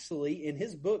 and actually in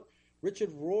his book, Richard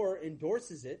Rohr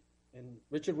endorses it. And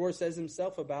Richard Rohr says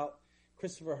himself about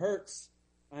Christopher Hertz,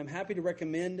 I'm happy to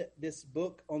recommend this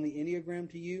book on the Enneagram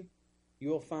to you. You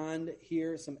will find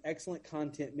here some excellent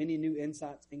content, many new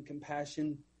insights and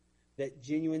compassion that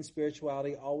genuine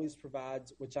spirituality always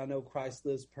provides, which I know Christ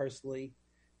lives personally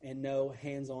and know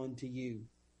hands-on to you.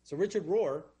 So Richard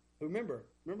Rohr, remember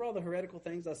all the heretical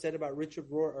things I said about Richard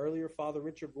Rohr earlier, Father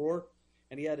Richard Rohr,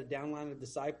 and he had a downline of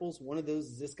disciples. One of those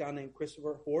is this guy named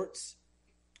Christopher Hortz.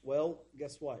 Well,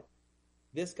 guess what?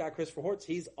 This guy, Christopher Hortz,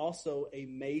 he's also a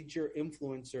major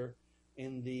influencer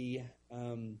in the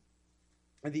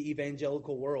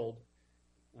evangelical world.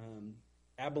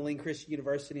 Abilene Christian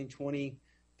University in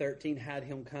 2013 had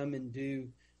him come and do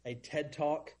a TED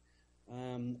Talk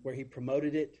where he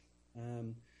promoted it.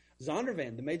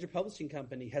 Zondervan, the major publishing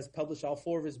company, has published all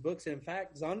 4 of his books. And in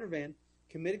fact, Zondervan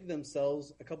committed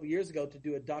themselves a couple years ago to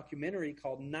do a documentary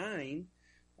called 9,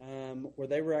 where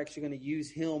they were actually going to use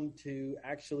him to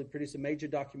actually produce a major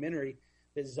documentary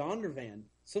that Zondervan,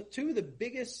 so 2 of the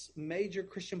biggest major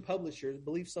Christian publishers,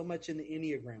 believe so much in the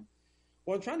Enneagram.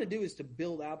 What I'm trying to do is to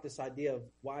build out this idea of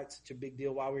why it's such a big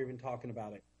deal, why we're even talking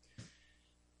about it.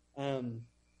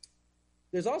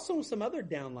 There's also some other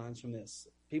downlines from this.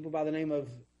 People by the name of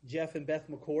Jeff and Beth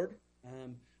McCord,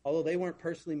 although they weren't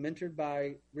personally mentored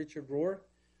by Richard Rohr,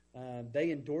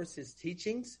 they endorse his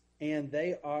teachings, and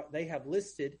they have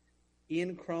listed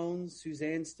Ian Crone,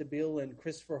 Suzanne Stabile, and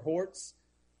Christopher Hortz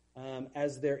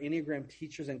as their Enneagram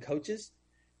teachers and coaches.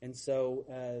 And so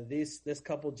this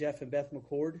couple, Jeff and Beth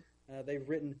McCord,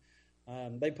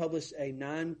 they published a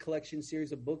 9 collection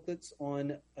series of booklets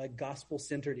on a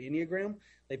gospel-centered Enneagram.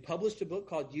 They published a book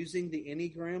called Using the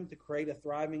Enneagram to Create a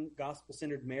Thriving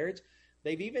Gospel-Centered Marriage.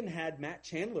 They've even had Matt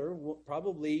Chandler,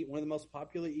 probably one of the most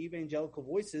popular evangelical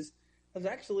voices, has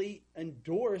actually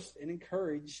endorsed and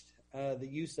encouraged the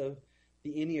use of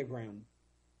the Enneagram.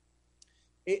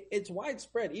 It's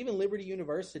widespread. Even Liberty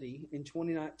University in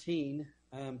 2019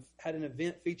 had an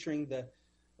event featuring the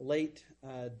late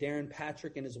Darren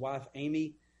Patrick and his wife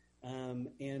Amy,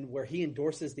 and where he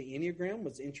endorses the Enneagram.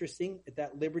 Was interesting at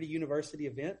that Liberty University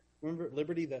event. Remember,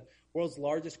 Liberty, the world's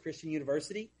largest Christian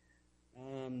university.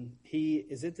 He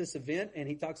is at this event, and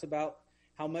he talks about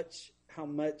how much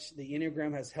the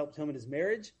Enneagram has helped him in his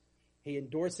marriage. He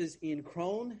endorses Ian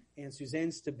Crone and Suzanne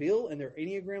Stabile in their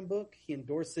Enneagram book. He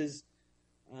endorses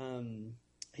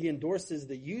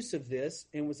the use of this.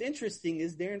 And what's interesting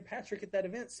is Darren Patrick at that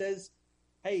event says,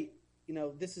 hey,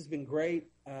 this has been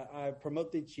great. I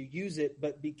promote that you use it,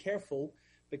 but be careful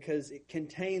because it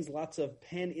contains lots of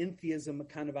panentheism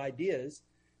kind of ideas.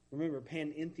 Remember,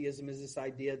 panentheism is this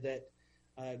idea that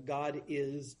God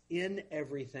is in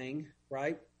everything,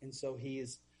 right? And so he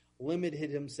is limited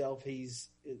himself.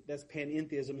 That's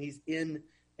panentheism. He's in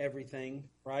everything,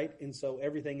 right? And so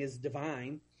everything is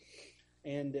divine.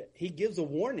 And he gives a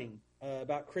warning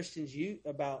about Christians need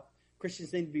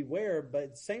to beware, but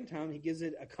at the same time, he gives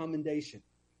it a commendation.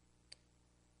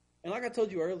 And like I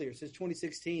told you earlier, since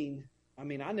 2016, I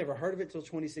never heard of it till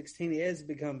 2016. It has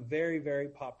become very, very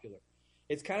popular.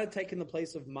 It's kind of taken the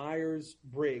place of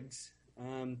Myers-Briggs.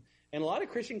 And a lot of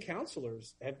Christian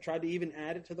counselors have tried to even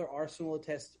add it to their arsenal of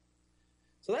testing.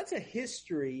 So that's a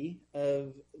history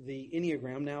of the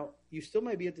Enneagram. Now, you still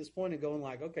may be at this point and going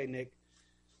like, okay, Nick,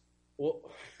 well,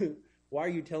 why are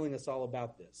you telling us all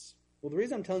about this? Well, the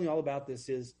reason I'm telling you all about this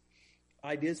is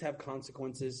ideas have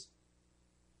consequences,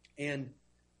 and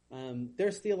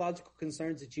there's theological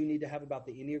concerns that you need to have about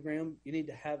the Enneagram. You need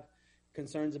to have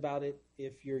concerns about it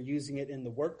if you're using it in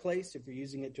the workplace, if you're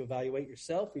using it to evaluate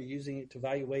yourself, if you're using it to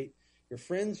evaluate your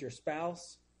friends, your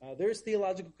spouse. There's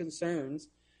theological concerns,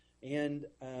 and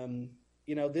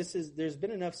there's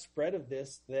been enough spread of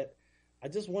this that I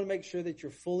just want to make sure that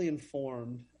you're fully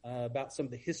informed about some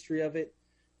of the history of it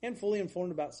and fully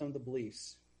informed about some of the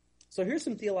beliefs. So here's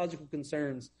some theological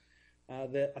concerns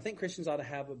that I think Christians ought to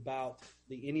have about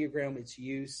the Enneagram, its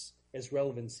use, its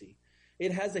relevancy.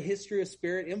 It has a history of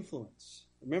spirit influence.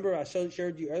 Remember, I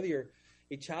shared you earlier,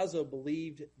 Ichazo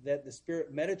believed that the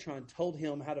spirit Metatron told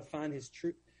him how to find his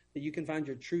true, that you can find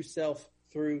your true self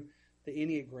through the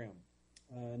Enneagram.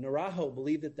 Naraho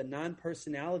believed that the 9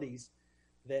 personalities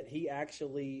that he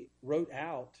actually wrote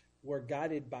out were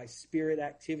guided by spirit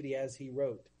activity as he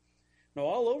wrote. Now,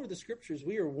 all over the scriptures,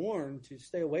 we are warned to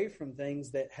stay away from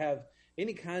things that have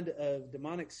any kind of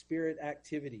demonic spirit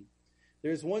activity.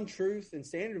 There's one truth and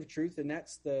standard of truth, and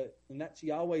that's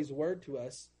Yahweh's word to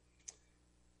us.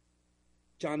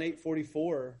 John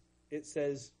 8:44, it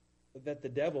says that the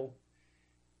devil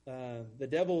The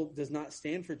devil does not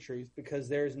stand for truth because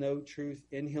there is no truth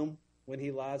in him. When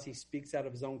he lies, he speaks out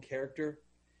of his own character.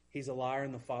 He's a liar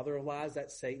and the father of lies.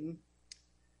 That's Satan.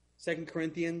 2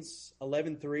 Corinthians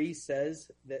 11:3 says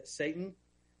that Satan,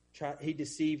 he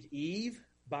deceived Eve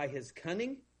by his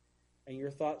cunning, and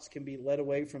your thoughts can be led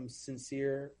away from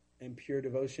sincere and pure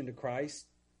devotion to Christ.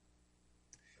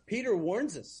 Peter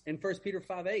warns us in 1 Peter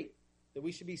 5:8 that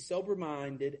we should be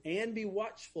sober-minded and be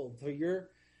watchful, for your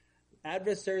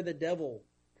adversary, the devil,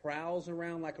 prowls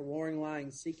around like a roaring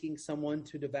lion, seeking someone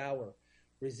to devour.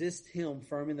 Resist him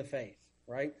firm in the faith,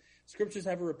 right? Scriptures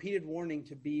have a repeated warning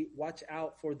to watch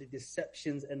out for the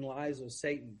deceptions and lies of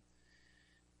Satan.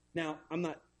 Now, I'm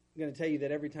not going to tell you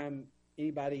that every time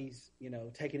anybody's,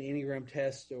 take an Enneagram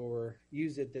test or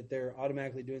use it that they're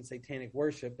automatically doing satanic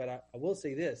worship, but I will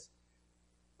say this.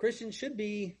 Christians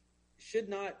should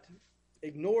not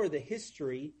ignore the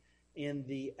history and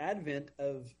the advent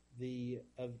of the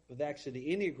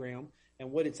Enneagram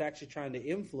and what it's actually trying to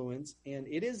influence. And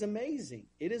it is amazing.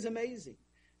 It is amazing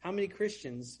how many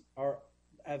Christians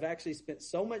have actually spent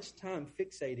so much time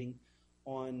fixating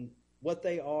on what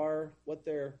they are, what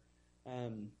they are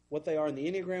in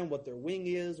the Enneagram, what their wing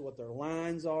is, what their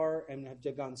lines are, and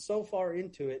have gone so far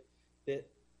into it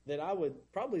that I would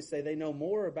probably say they know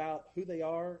more about who they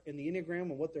are in the Enneagram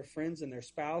and what their friends and their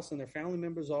spouse and their family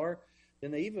members are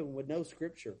than they even would know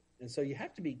Scripture. And so you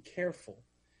have to be careful.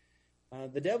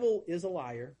 The devil is a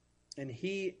liar, and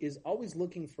he is always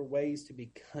looking for ways to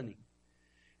be cunning.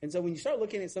 And so when you start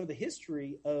looking at some of the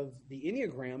history of the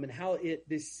Enneagram and how it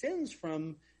descends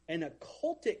from an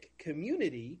occultic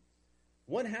community,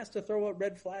 one has to throw up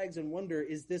red flags and wonder,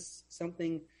 is this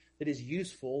something that is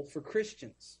useful for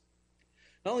Christians?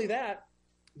 Not only that,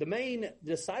 the main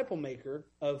disciple maker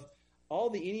of all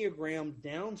the Enneagram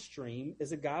downstream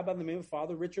is a guy by the name of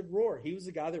Father Richard Rohr. He was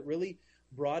the guy that really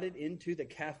brought it into the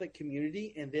Catholic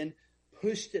community and then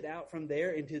pushed it out from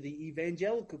there into the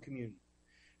evangelical community.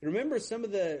 And remember some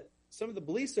of the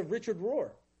beliefs of Richard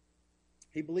Rohr.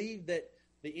 He believed that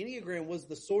the Enneagram was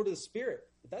the sword of the Spirit.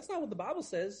 But that's not what the Bible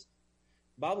says.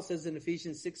 The Bible says in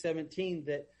Ephesians 6:17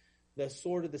 that the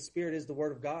sword of the Spirit is the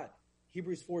Word of God.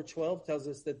 Hebrews 4:12 tells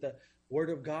us that the Word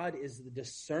of God is the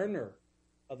discerner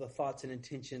of the thoughts and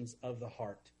intentions of the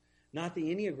heart, not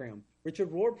the Enneagram. Richard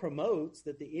Rohr promotes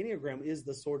that the Enneagram is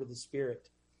the sword of the Spirit.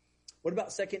 What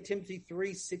about 2 Timothy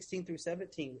 3:16 through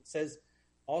 17? It says,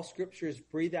 all Scripture is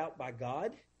breathed out by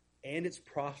God, and it's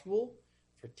profitable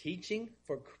for teaching,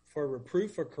 for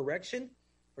reproof, for correction,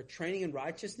 for training in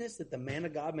righteousness, that the man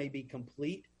of God may be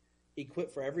complete,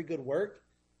 equipped for every good work.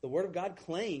 The Word of God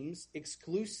claims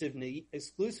exclusively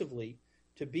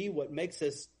to be what makes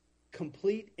us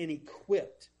complete and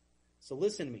equipped. So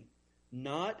listen to me.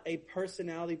 Not a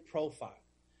personality profile.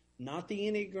 Not the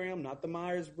Enneagram, not the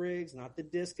Myers-Briggs, not the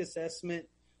DISC assessment,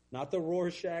 not the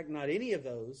Rorschach, not any of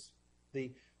those.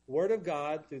 The Word of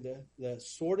God, through the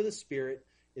sword of the Spirit,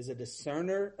 is a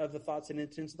discerner of the thoughts and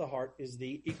intents of the heart, is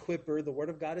the equipper. The Word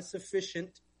of God is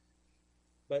sufficient.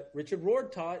 But Richard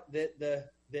Rohr taught that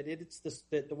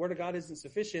the Word of God isn't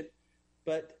sufficient,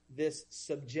 but this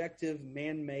subjective,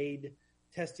 man-made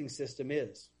testing system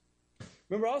is.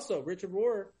 Remember also, Richard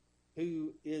Rohr,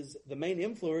 who is the main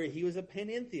influencer, he was a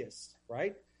panentheist,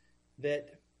 right?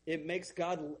 That it makes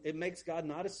God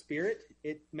not a spirit.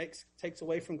 It takes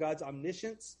away from God's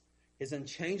omniscience, his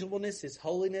unchangeableness, his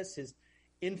holiness, his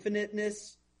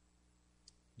infiniteness.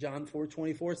 John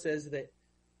 4:24 says that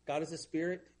God is a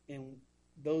spirit, and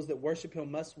those that worship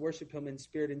him must worship him in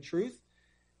spirit and truth.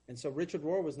 And so Richard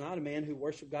Rohr was not a man who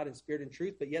worshiped God in spirit and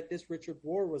truth, but yet this Richard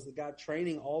Rohr was the guy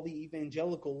training all the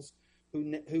evangelicals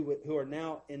who are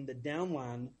now in the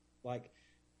downline, like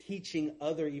teaching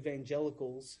other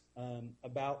evangelicals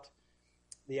about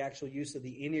the actual use of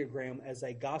the Enneagram as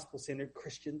a gospel-centered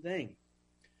Christian thing.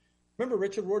 Remember,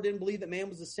 Richard Rohr didn't believe that man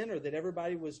was a sinner, that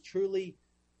everybody was truly,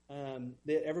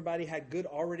 that everybody had good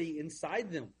already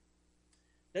inside them.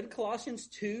 Then Colossians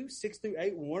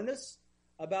 2:6-8 warn us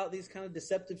about these kind of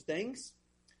deceptive things.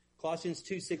 Colossians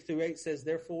 2:6-8 says,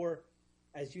 therefore,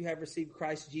 as you have received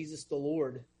Christ Jesus the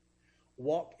Lord,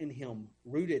 walk in him,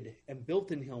 rooted and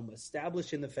built in him,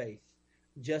 established in the faith,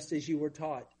 just as you were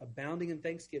taught, abounding in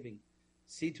thanksgiving.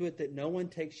 See to it that no one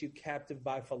takes you captive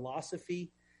by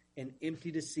philosophy and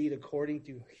empty deceit according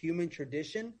to human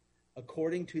tradition,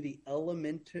 according to the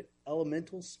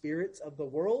elemental spirits of the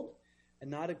world, and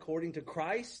not according to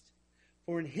Christ.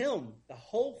 For in him the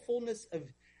whole fullness of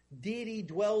deity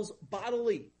dwells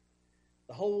bodily.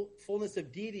 The whole fullness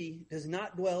of deity does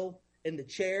not dwell in the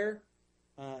chair,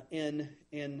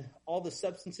 in all the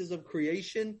substances of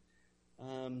creation,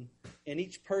 In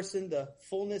each person, the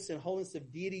fullness and wholeness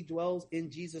of deity dwells in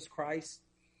Jesus Christ.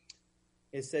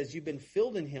 It says you've been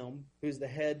filled in him, who's the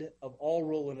head of all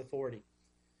rule and authority.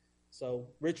 So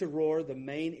Richard Rohr, the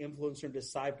main influencer and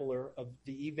discipler of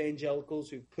the evangelicals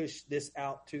who push this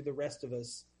out to the rest of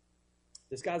us,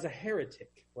 this guy's a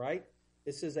heretic, right?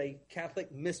 This is a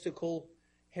Catholic mystical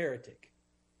heretic.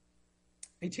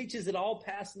 He teaches that all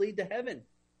paths lead to heaven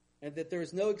and that there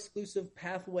is no exclusive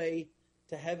pathway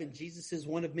to heaven. Jesus is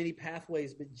one of many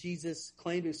pathways, but Jesus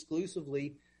claimed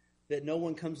exclusively that no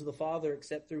one comes to the Father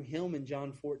except through him in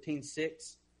John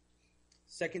 14:6.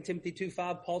 2 Timothy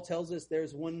 2:5, Paul tells us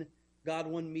there's one God,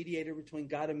 one mediator between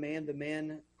God and man, the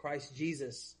man Christ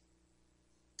Jesus.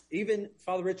 Even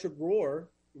Father Richard Rohr,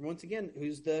 once again,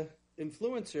 who's the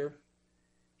influencer,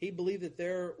 he believed that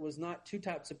there was not two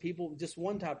types of people, just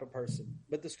one type of person.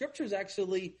 But the scriptures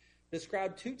actually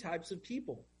describe two types of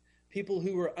people. People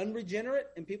who are unregenerate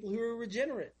and people who are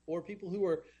regenerate, or people who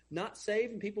are not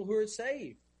saved and people who are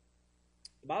saved.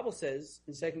 The Bible says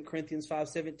in 2 Corinthians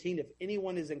 5:17, if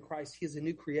anyone is in Christ, he is a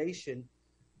new creation.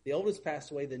 The old has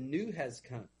passed away, the new has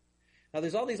come. Now,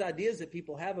 there's all these ideas that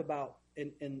people have about,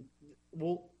 and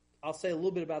I'll say a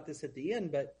little bit about this at the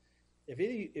end, but if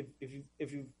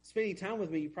you've spent any time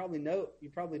with me, you probably know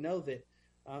that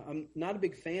I'm not a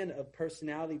big fan of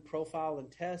personality profile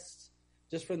and tests,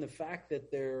 just from the fact that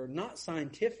they're not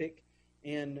scientific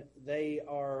and they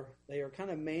are kind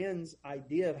of man's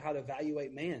idea of how to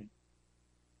evaluate man.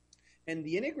 And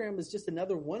the Enneagram is just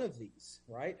another one of these,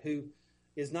 right? Who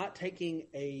is not taking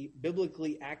a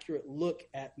biblically accurate look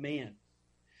at man.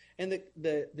 And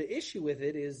the issue with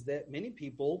it is that many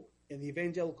people in the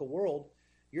evangelical world,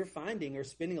 you're finding, are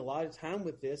spending a lot of time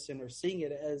with this and are seeing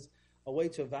it as a way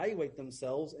to evaluate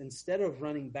themselves instead of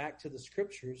running back to the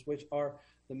scriptures, which are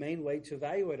the main way to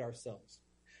evaluate ourselves.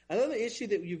 Another issue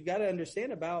that you've got to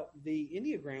understand about the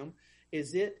Enneagram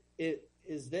is that it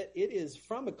is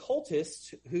from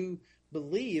occultists who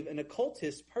believe, an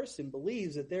occultist person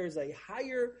believes that there is a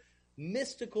higher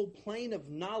mystical plane of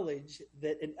knowledge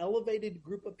that an elevated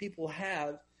group of people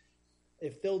have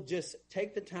if they'll just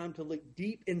take the time to look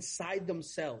deep inside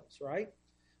themselves, right?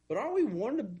 But are we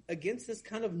warned against this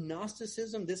kind of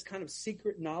Gnosticism, this kind of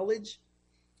secret knowledge?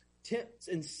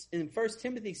 In 1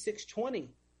 Timothy 6:20,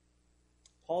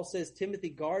 Paul says, Timothy,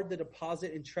 guard the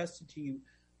deposit entrusted to you.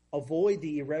 Avoid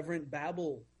the irreverent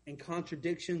babble and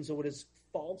contradictions of what is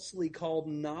falsely called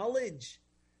knowledge,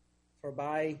 for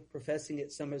by professing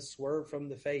it some have swerved from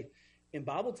the faith. In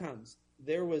Bible times,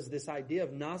 there was this idea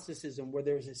of Gnosticism where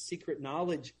there was a secret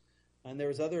knowledge, and there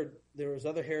was other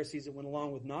heresies that went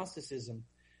along with Gnosticism.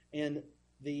 And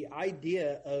the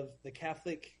idea of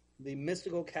the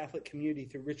mystical Catholic community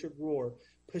through Richard Rohr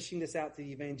pushing this out to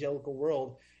the evangelical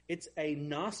world, it's a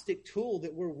Gnostic tool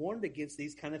that we're warned against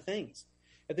these kind of things.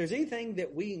 If there's anything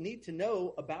that we need to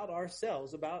know about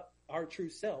ourselves, about our true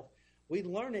self, we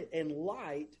learn it in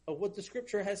light of what the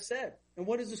scripture has said. And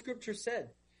what has the scripture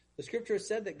said? The scripture has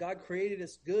said that God created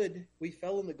us good. We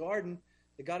fell in the garden,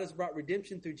 that God has brought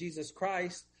redemption through Jesus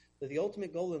Christ, that the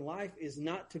ultimate goal in life is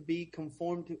not to be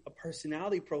conformed to a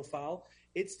personality profile.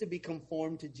 It's to be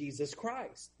conformed to Jesus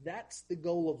Christ. That's the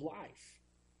goal of life.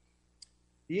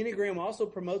 The Enneagram also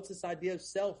promotes this idea of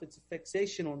self. It's a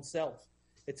fixation on self.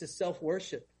 It's a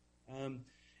self-worship.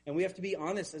 And we have to be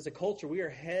honest as a culture. We are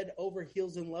head over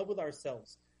heels in love with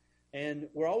ourselves. And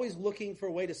we're always looking for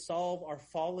a way to solve our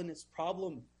fallenness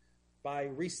problem by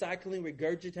recycling,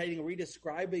 regurgitating,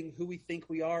 redescribing who we think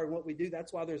we are and what we do.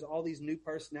 That's why there's all these new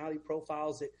personality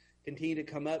profiles that continue to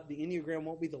come up. The Enneagram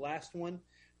won't be the last one.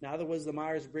 Neither was the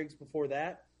Myers-Briggs before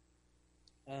that.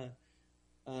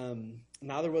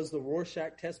 Neither was the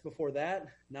Rorschach test before that.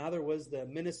 Neither was the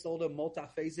Minnesota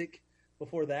multiphasic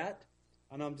before that.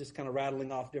 I know I'm just kind of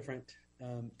rattling off different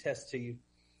tests to you.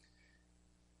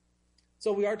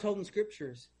 So we are told in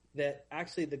scriptures that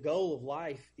actually the goal of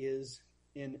life is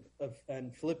in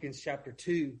Philippians chapter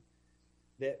 2,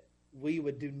 that we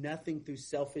would do nothing through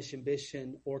selfish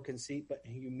ambition or conceit, but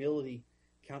in humility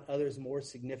count others more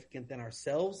significant than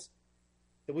ourselves.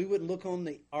 That we wouldn't look on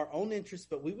our own interests,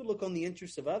 but we would look on the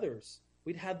interests of others.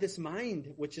 We'd have this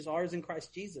mind, which is ours in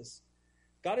Christ Jesus.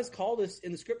 God has called us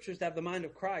in the scriptures to have the mind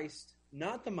of Christ,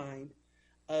 not the mind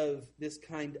of this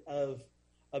kind of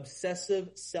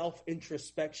obsessive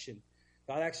self-introspection.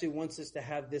 God actually wants us to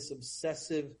have this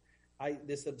obsessive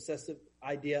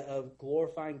idea of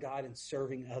glorifying God and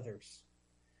serving others.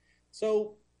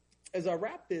 So as I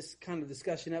wrap this kind of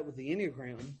discussion up with the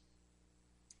Enneagram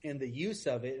and the use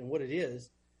of it and what it is,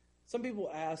 some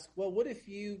people ask, well,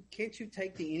 can't you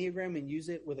take the Enneagram and use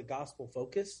it with a gospel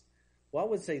focus? Well, I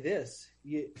would say this,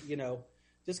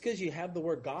 just because you have the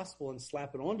word gospel and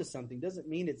slap it onto something doesn't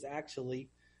mean it's actually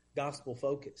gospel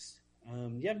focused.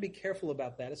 You have to be careful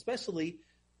about that, especially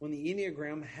when the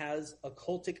Enneagram has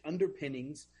occultic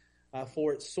underpinnings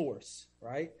for its source,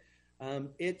 right? The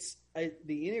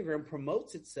Enneagram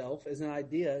promotes itself as an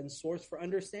idea and source for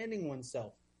understanding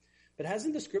oneself. But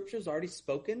hasn't the scriptures already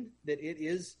spoken that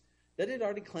it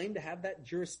already claimed to have that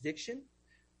jurisdiction?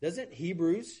 Doesn't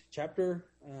Hebrews chapter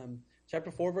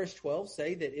 4, verse 12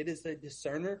 say that it is a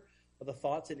discerner of the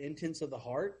thoughts and intents of the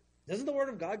heart? Doesn't the word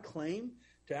of God claim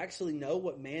to actually know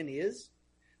what man is?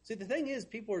 See, the thing is,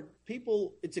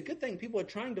 it's a good thing people are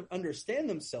trying to understand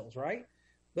themselves, right?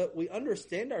 But we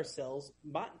understand ourselves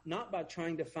not by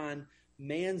trying to find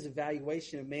man's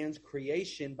evaluation of man's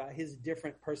creation by his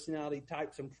different personality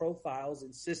types and profiles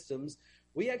and systems.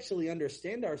 We actually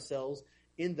understand ourselves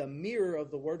in the mirror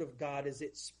of the Word of God as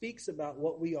it speaks about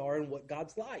what we are and what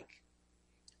God's like.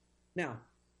 Now,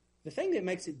 the thing that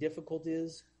makes it difficult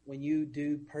is when you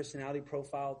do personality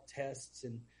profile tests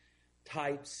and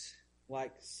types,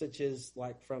 such as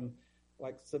a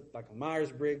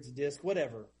Myers-Briggs disc,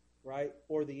 whatever, right?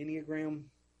 Or the Enneagram,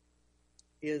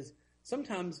 is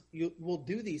sometimes we'll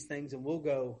do these things and we'll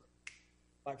go,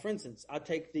 for instance, I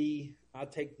take the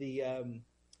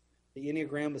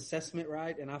Enneagram assessment,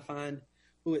 right? And I find,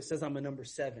 it says I'm a number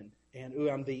 7, and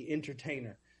I'm the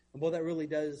entertainer. And that really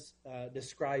does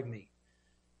describe me.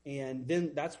 And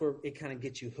then that's where it kind of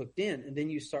gets you hooked in. And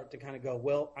then you start to kind of go,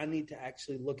 well, I need to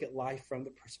actually look at life from the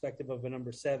perspective of a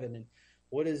number 7. And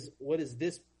what does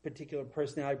this particular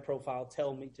personality profile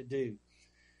tell me to do?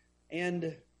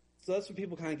 And so that's when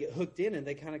people kind of get hooked in and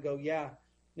they kind of go, yeah,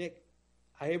 Nick,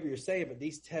 I hear what you're saying, but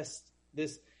these tests,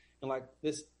 this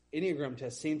Enneagram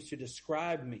test seems to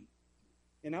describe me.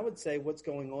 And I would say what's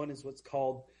going on is what's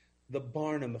called the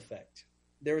Barnum effect.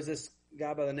 There was this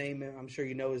guy by the name, I'm sure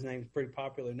you know his name, is pretty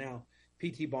popular now,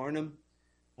 P.T. Barnum,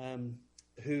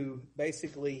 who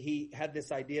basically he had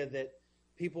this idea that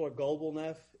people are gullible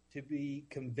enough to be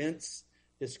convinced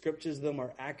the scriptures of them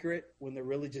are accurate when they're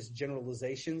really just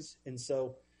generalizations. And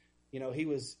so, he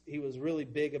was really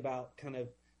big about kind of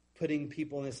putting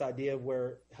people in this idea of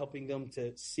where helping them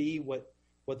to see what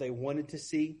they wanted to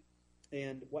see.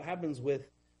 And what happens with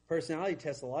personality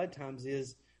tests a lot of times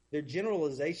is they're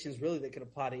generalizations really that can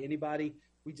apply to anybody.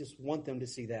 We just want them to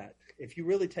see that. If you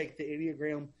really take the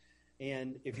Enneagram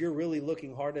and if you're really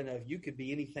looking hard enough, you could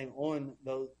be anything on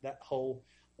that whole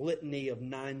litany of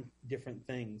 9 different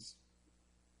things.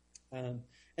 And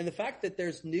the fact that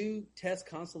there's new tests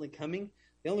constantly coming,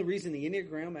 the only reason the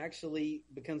Enneagram actually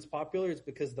becomes popular is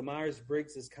because the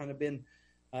Myers-Briggs has kind of been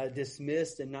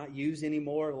dismissed and not used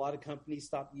anymore. A lot of companies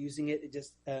stopped using it. It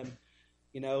just, and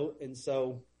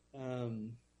so,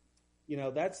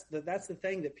 that's the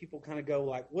thing that people kind of go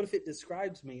like, what if it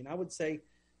describes me? And I would say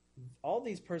all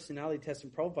these personality tests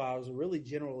and profiles are really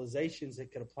generalizations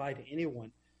that could apply to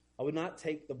anyone. I would not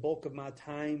take the bulk of my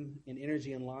time and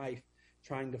energy in life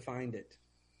trying to find it.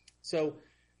 So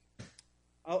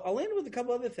I'll end with a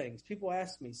couple other things. People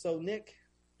ask me, so Nick,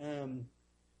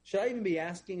 should I even be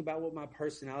asking about what my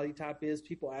personality type is?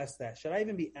 People ask that. Should I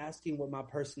even be asking what my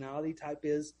personality type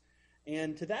is?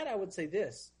 And to that, I would say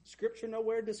this. Scripture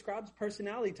nowhere describes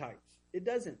personality types. It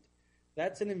doesn't.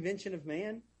 That's an invention of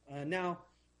man. Now,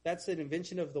 that's an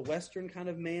invention of the Western kind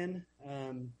of man.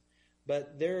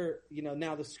 But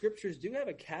now the scriptures do have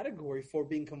a category for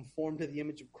being conformed to the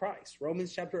image of Christ.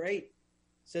 Romans chapter 8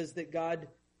 says that God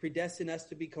predestined us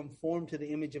to be conformed to the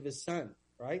image of his son,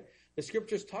 right? The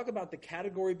scriptures talk about the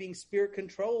category being spirit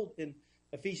controlled in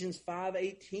Ephesians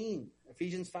 5:18,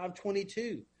 Ephesians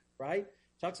 5:22, right?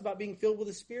 Talks about being filled with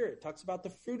the Spirit. Talks about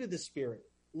the fruit of the Spirit: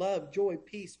 love, joy,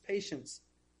 peace, patience,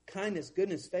 kindness,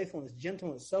 goodness, faithfulness,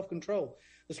 gentleness, self-control.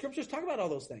 The scriptures talk about all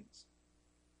those things,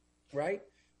 right?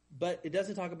 But it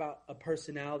doesn't talk about a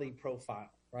personality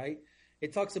profile, right?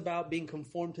 It talks about being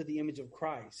conformed to the image of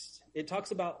Christ. It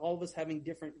talks about all of us having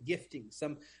different giftings,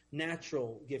 some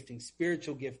natural giftings,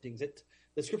 spiritual giftings.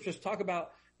 The scriptures talk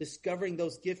about discovering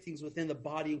those giftings within the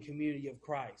body and community of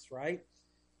Christ, right?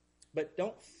 But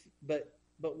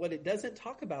what it doesn't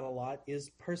talk about a lot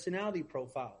is personality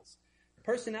profiles.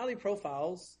 Personality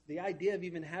profiles, the idea of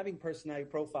even having personality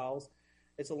profiles,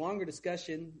 it's a longer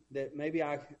discussion that maybe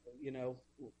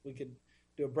we could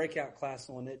do a breakout class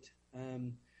on it.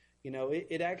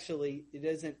 It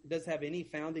doesn't have any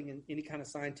founding in any kind of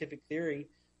scientific theory,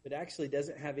 but actually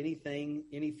doesn't have any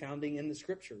founding in the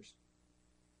scriptures.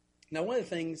 Now, one of the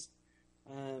things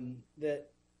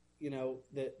that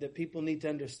people need to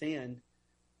understand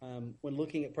when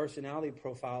looking at personality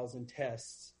profiles and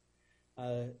tests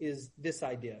is this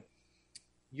idea: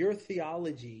 your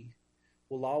theology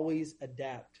will always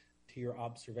adapt to your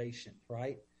observation,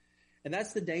 right? And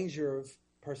that's the danger of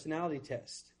personality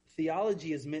tests.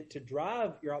 Theology is meant to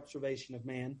drive your observation of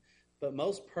man, but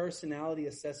most personality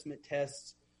assessment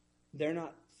tests, they're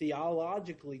not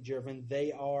theologically driven.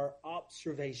 They are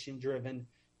observation driven,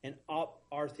 and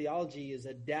our theology is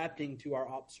adapting to our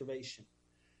observation.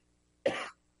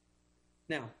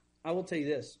 Now, I will tell you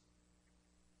this.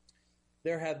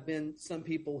 There have been some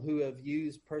people who have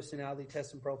used personality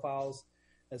tests and profiles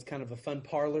as kind of a fun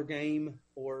parlor game,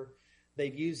 or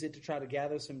they've used it to try to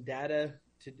gather some data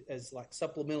as like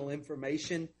supplemental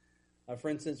information. For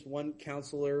instance, one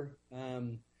counselor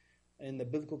in the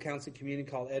biblical counseling community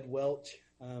called Ed Welch,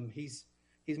 he's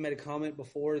made a comment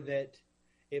before that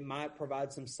it might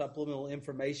provide some supplemental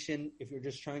information if you're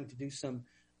just trying to do some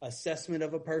assessment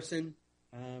of a person.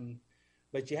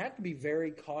 But you have to be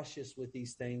very cautious with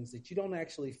these things, that you don't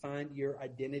actually find your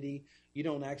identity. You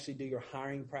don't actually do your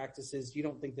hiring practices. You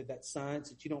don't think that that's science,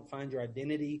 that you don't find your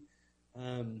identity.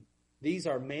 These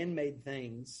are man-made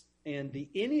things. And the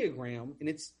Enneagram, and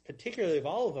it's particularly of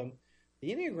all of them,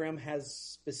 the Enneagram has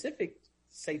specific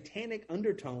satanic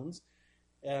undertones.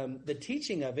 The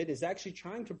teaching of it is actually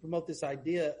trying to promote this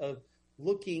idea of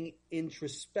looking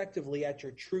introspectively at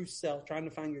your true self, trying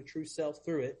to find your true self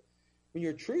through it. When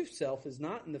your true self is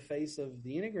not in the face of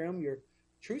the Enneagram, your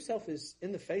true self is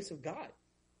in the face of God.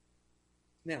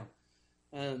 Now,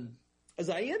 as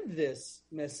I end this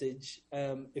message,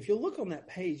 if you'll look on that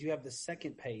page, you have the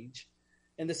second page.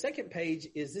 And the second page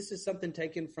this is something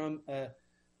taken from a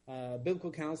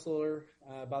biblical counselor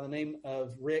by the name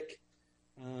of Rick.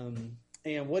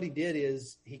 And what he did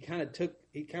is he kind of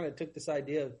took this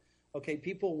idea of, okay,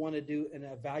 people want to do an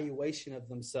evaluation of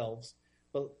themselves.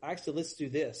 But actually, let's do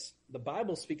this. The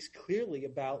Bible speaks clearly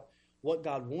about what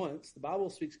God wants. The Bible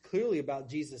speaks clearly about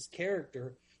Jesus'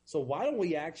 character. So why don't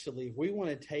we actually, if we want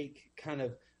to take kind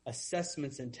of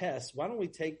assessments and tests, why don't we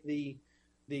take the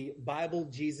Bible,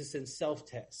 Jesus, and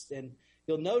self-test? And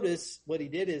you'll notice what he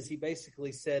did is he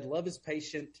basically said, love is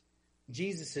patient,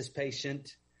 Jesus is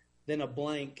patient, then a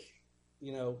blank,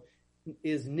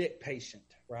 is Nick patient,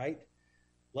 right?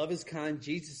 Love is kind,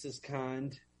 Jesus is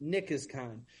kind, Nick is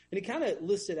kind. And he kind of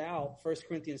listed out 1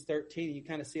 Corinthians 13. You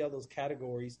kind of see all those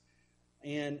categories.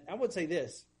 And I would say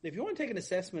this. If you want to take an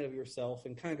assessment of yourself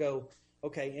and kind of go,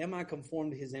 okay, am I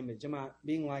conformed to his image? Am I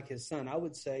being like his son? I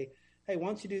would say, hey, why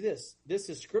don't you do this? This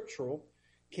is scriptural.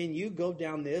 Can you go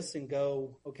down this and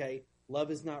go, okay,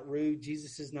 love is not rude,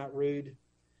 Jesus is not rude.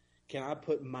 Can I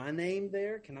put my name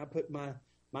there? Can I put my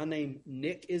name,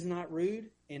 Nick is not rude?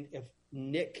 And if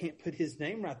Nick can't put his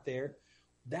name right there,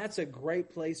 that's a great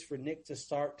place for Nick to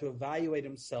start to evaluate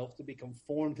himself to be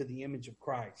conformed to the image of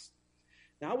Christ.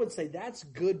 Now, I would say that's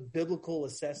good biblical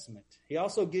assessment. He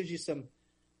also gives you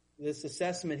this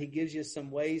assessment, he gives you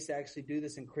some ways to actually do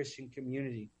this in Christian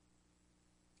community.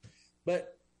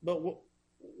 But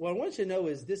what I want you to know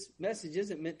is this message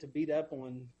isn't meant to beat up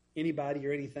on anybody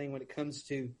or anything when it comes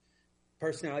to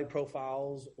personality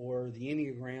profiles or the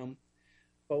Enneagram.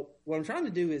 But what I'm trying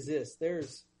to do is this.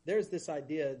 There's this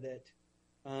idea that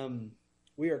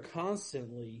we are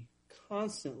constantly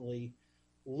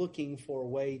looking for a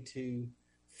way to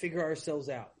figure ourselves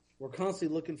out. We're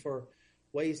constantly looking for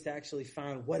ways to actually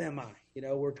find, what am I?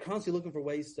 We're constantly looking for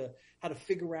ways to how to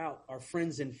figure out our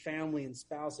friends and family and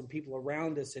spouse and people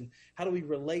around us, and how do we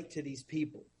relate to these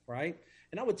people, right?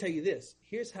 And I would tell you this.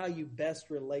 Here's how you best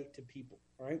relate to people,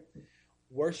 right?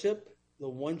 Worship the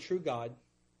one true God,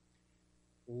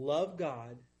 love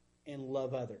God, and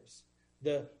love others.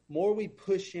 The more we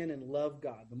push in and love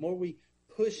God, the more we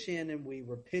push in and we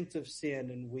repent of sin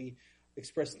and we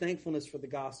express thankfulness for the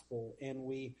gospel and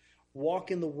we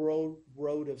walk in the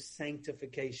road of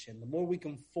sanctification, the more we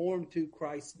conform to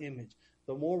Christ's image,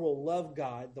 the more we'll love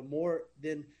God, the more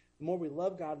we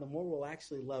love God, the more we'll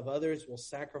actually love others, we'll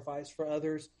sacrifice for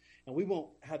others, and we won't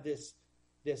have this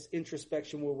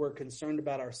introspection where we're concerned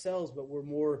about ourselves, but we're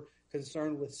more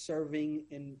concerned with serving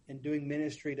and doing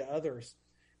ministry to others.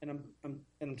 And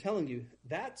I'm telling you,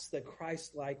 that's the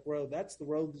Christ-like road. That's the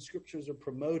road the scriptures are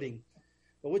promoting.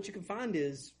 But what you can find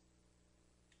is,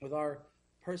 with our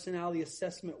personality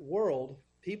assessment world,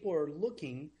 people are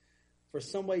looking for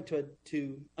some way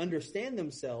to understand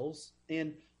themselves.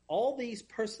 And all these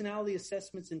personality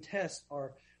assessments and tests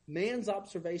are man's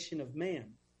observation of man.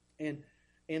 And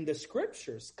the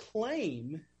scriptures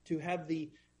claim to have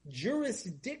the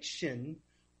jurisdiction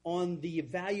on the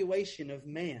evaluation of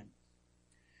man.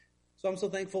 So I'm so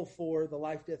thankful for the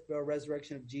life, death, burial,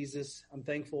 resurrection of Jesus. I'm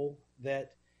thankful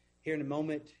that here in a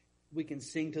moment we can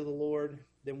sing to the Lord,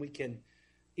 then we can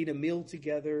eat a meal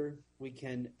together, we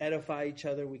can edify each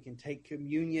other, we can take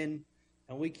communion,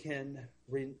 and we can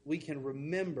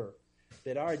remember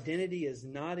that our identity is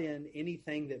not in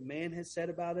anything that man has said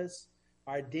about us.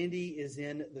 Our identity is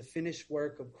in the finished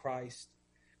work of Christ.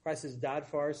 Christ has died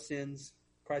for our sins.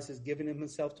 Christ has given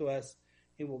himself to us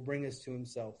and will bring us to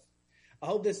himself. I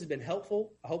hope this has been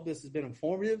helpful. I hope this has been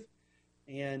informative.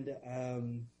 And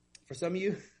for some of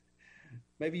you,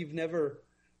 maybe you've never,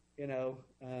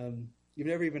 you've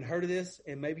never even heard of this,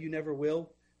 and maybe you never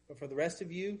will. But for the rest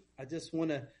of you, I just want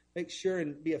to make sure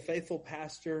and be a faithful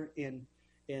pastor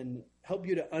and help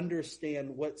you to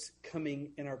understand what's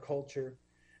coming in our culture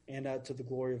and to the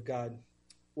glory of God.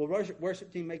 Well,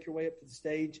 worship team, make your way up to the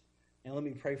stage, and let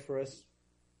me pray for us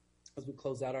as we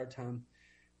close out our time.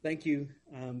 Thank you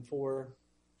for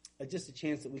just a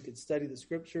chance that we could study the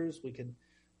scriptures. We could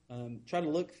try to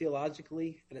look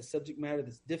theologically at a subject matter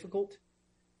that's difficult.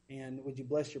 And would you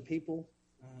bless your people?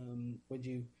 Would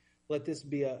you let this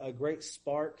be a great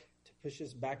spark to push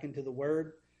us back into the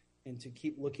Word and to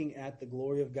keep looking at the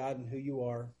glory of God and who you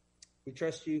are? We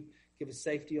trust you. Give us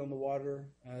safety on the water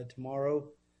tomorrow.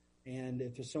 And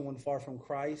if there's someone far from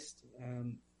Christ,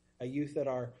 a youth at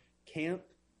our camp,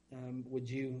 would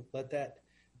you let that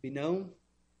be known?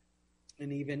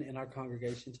 And even in our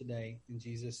congregation today, in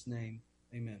Jesus' name,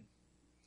 amen.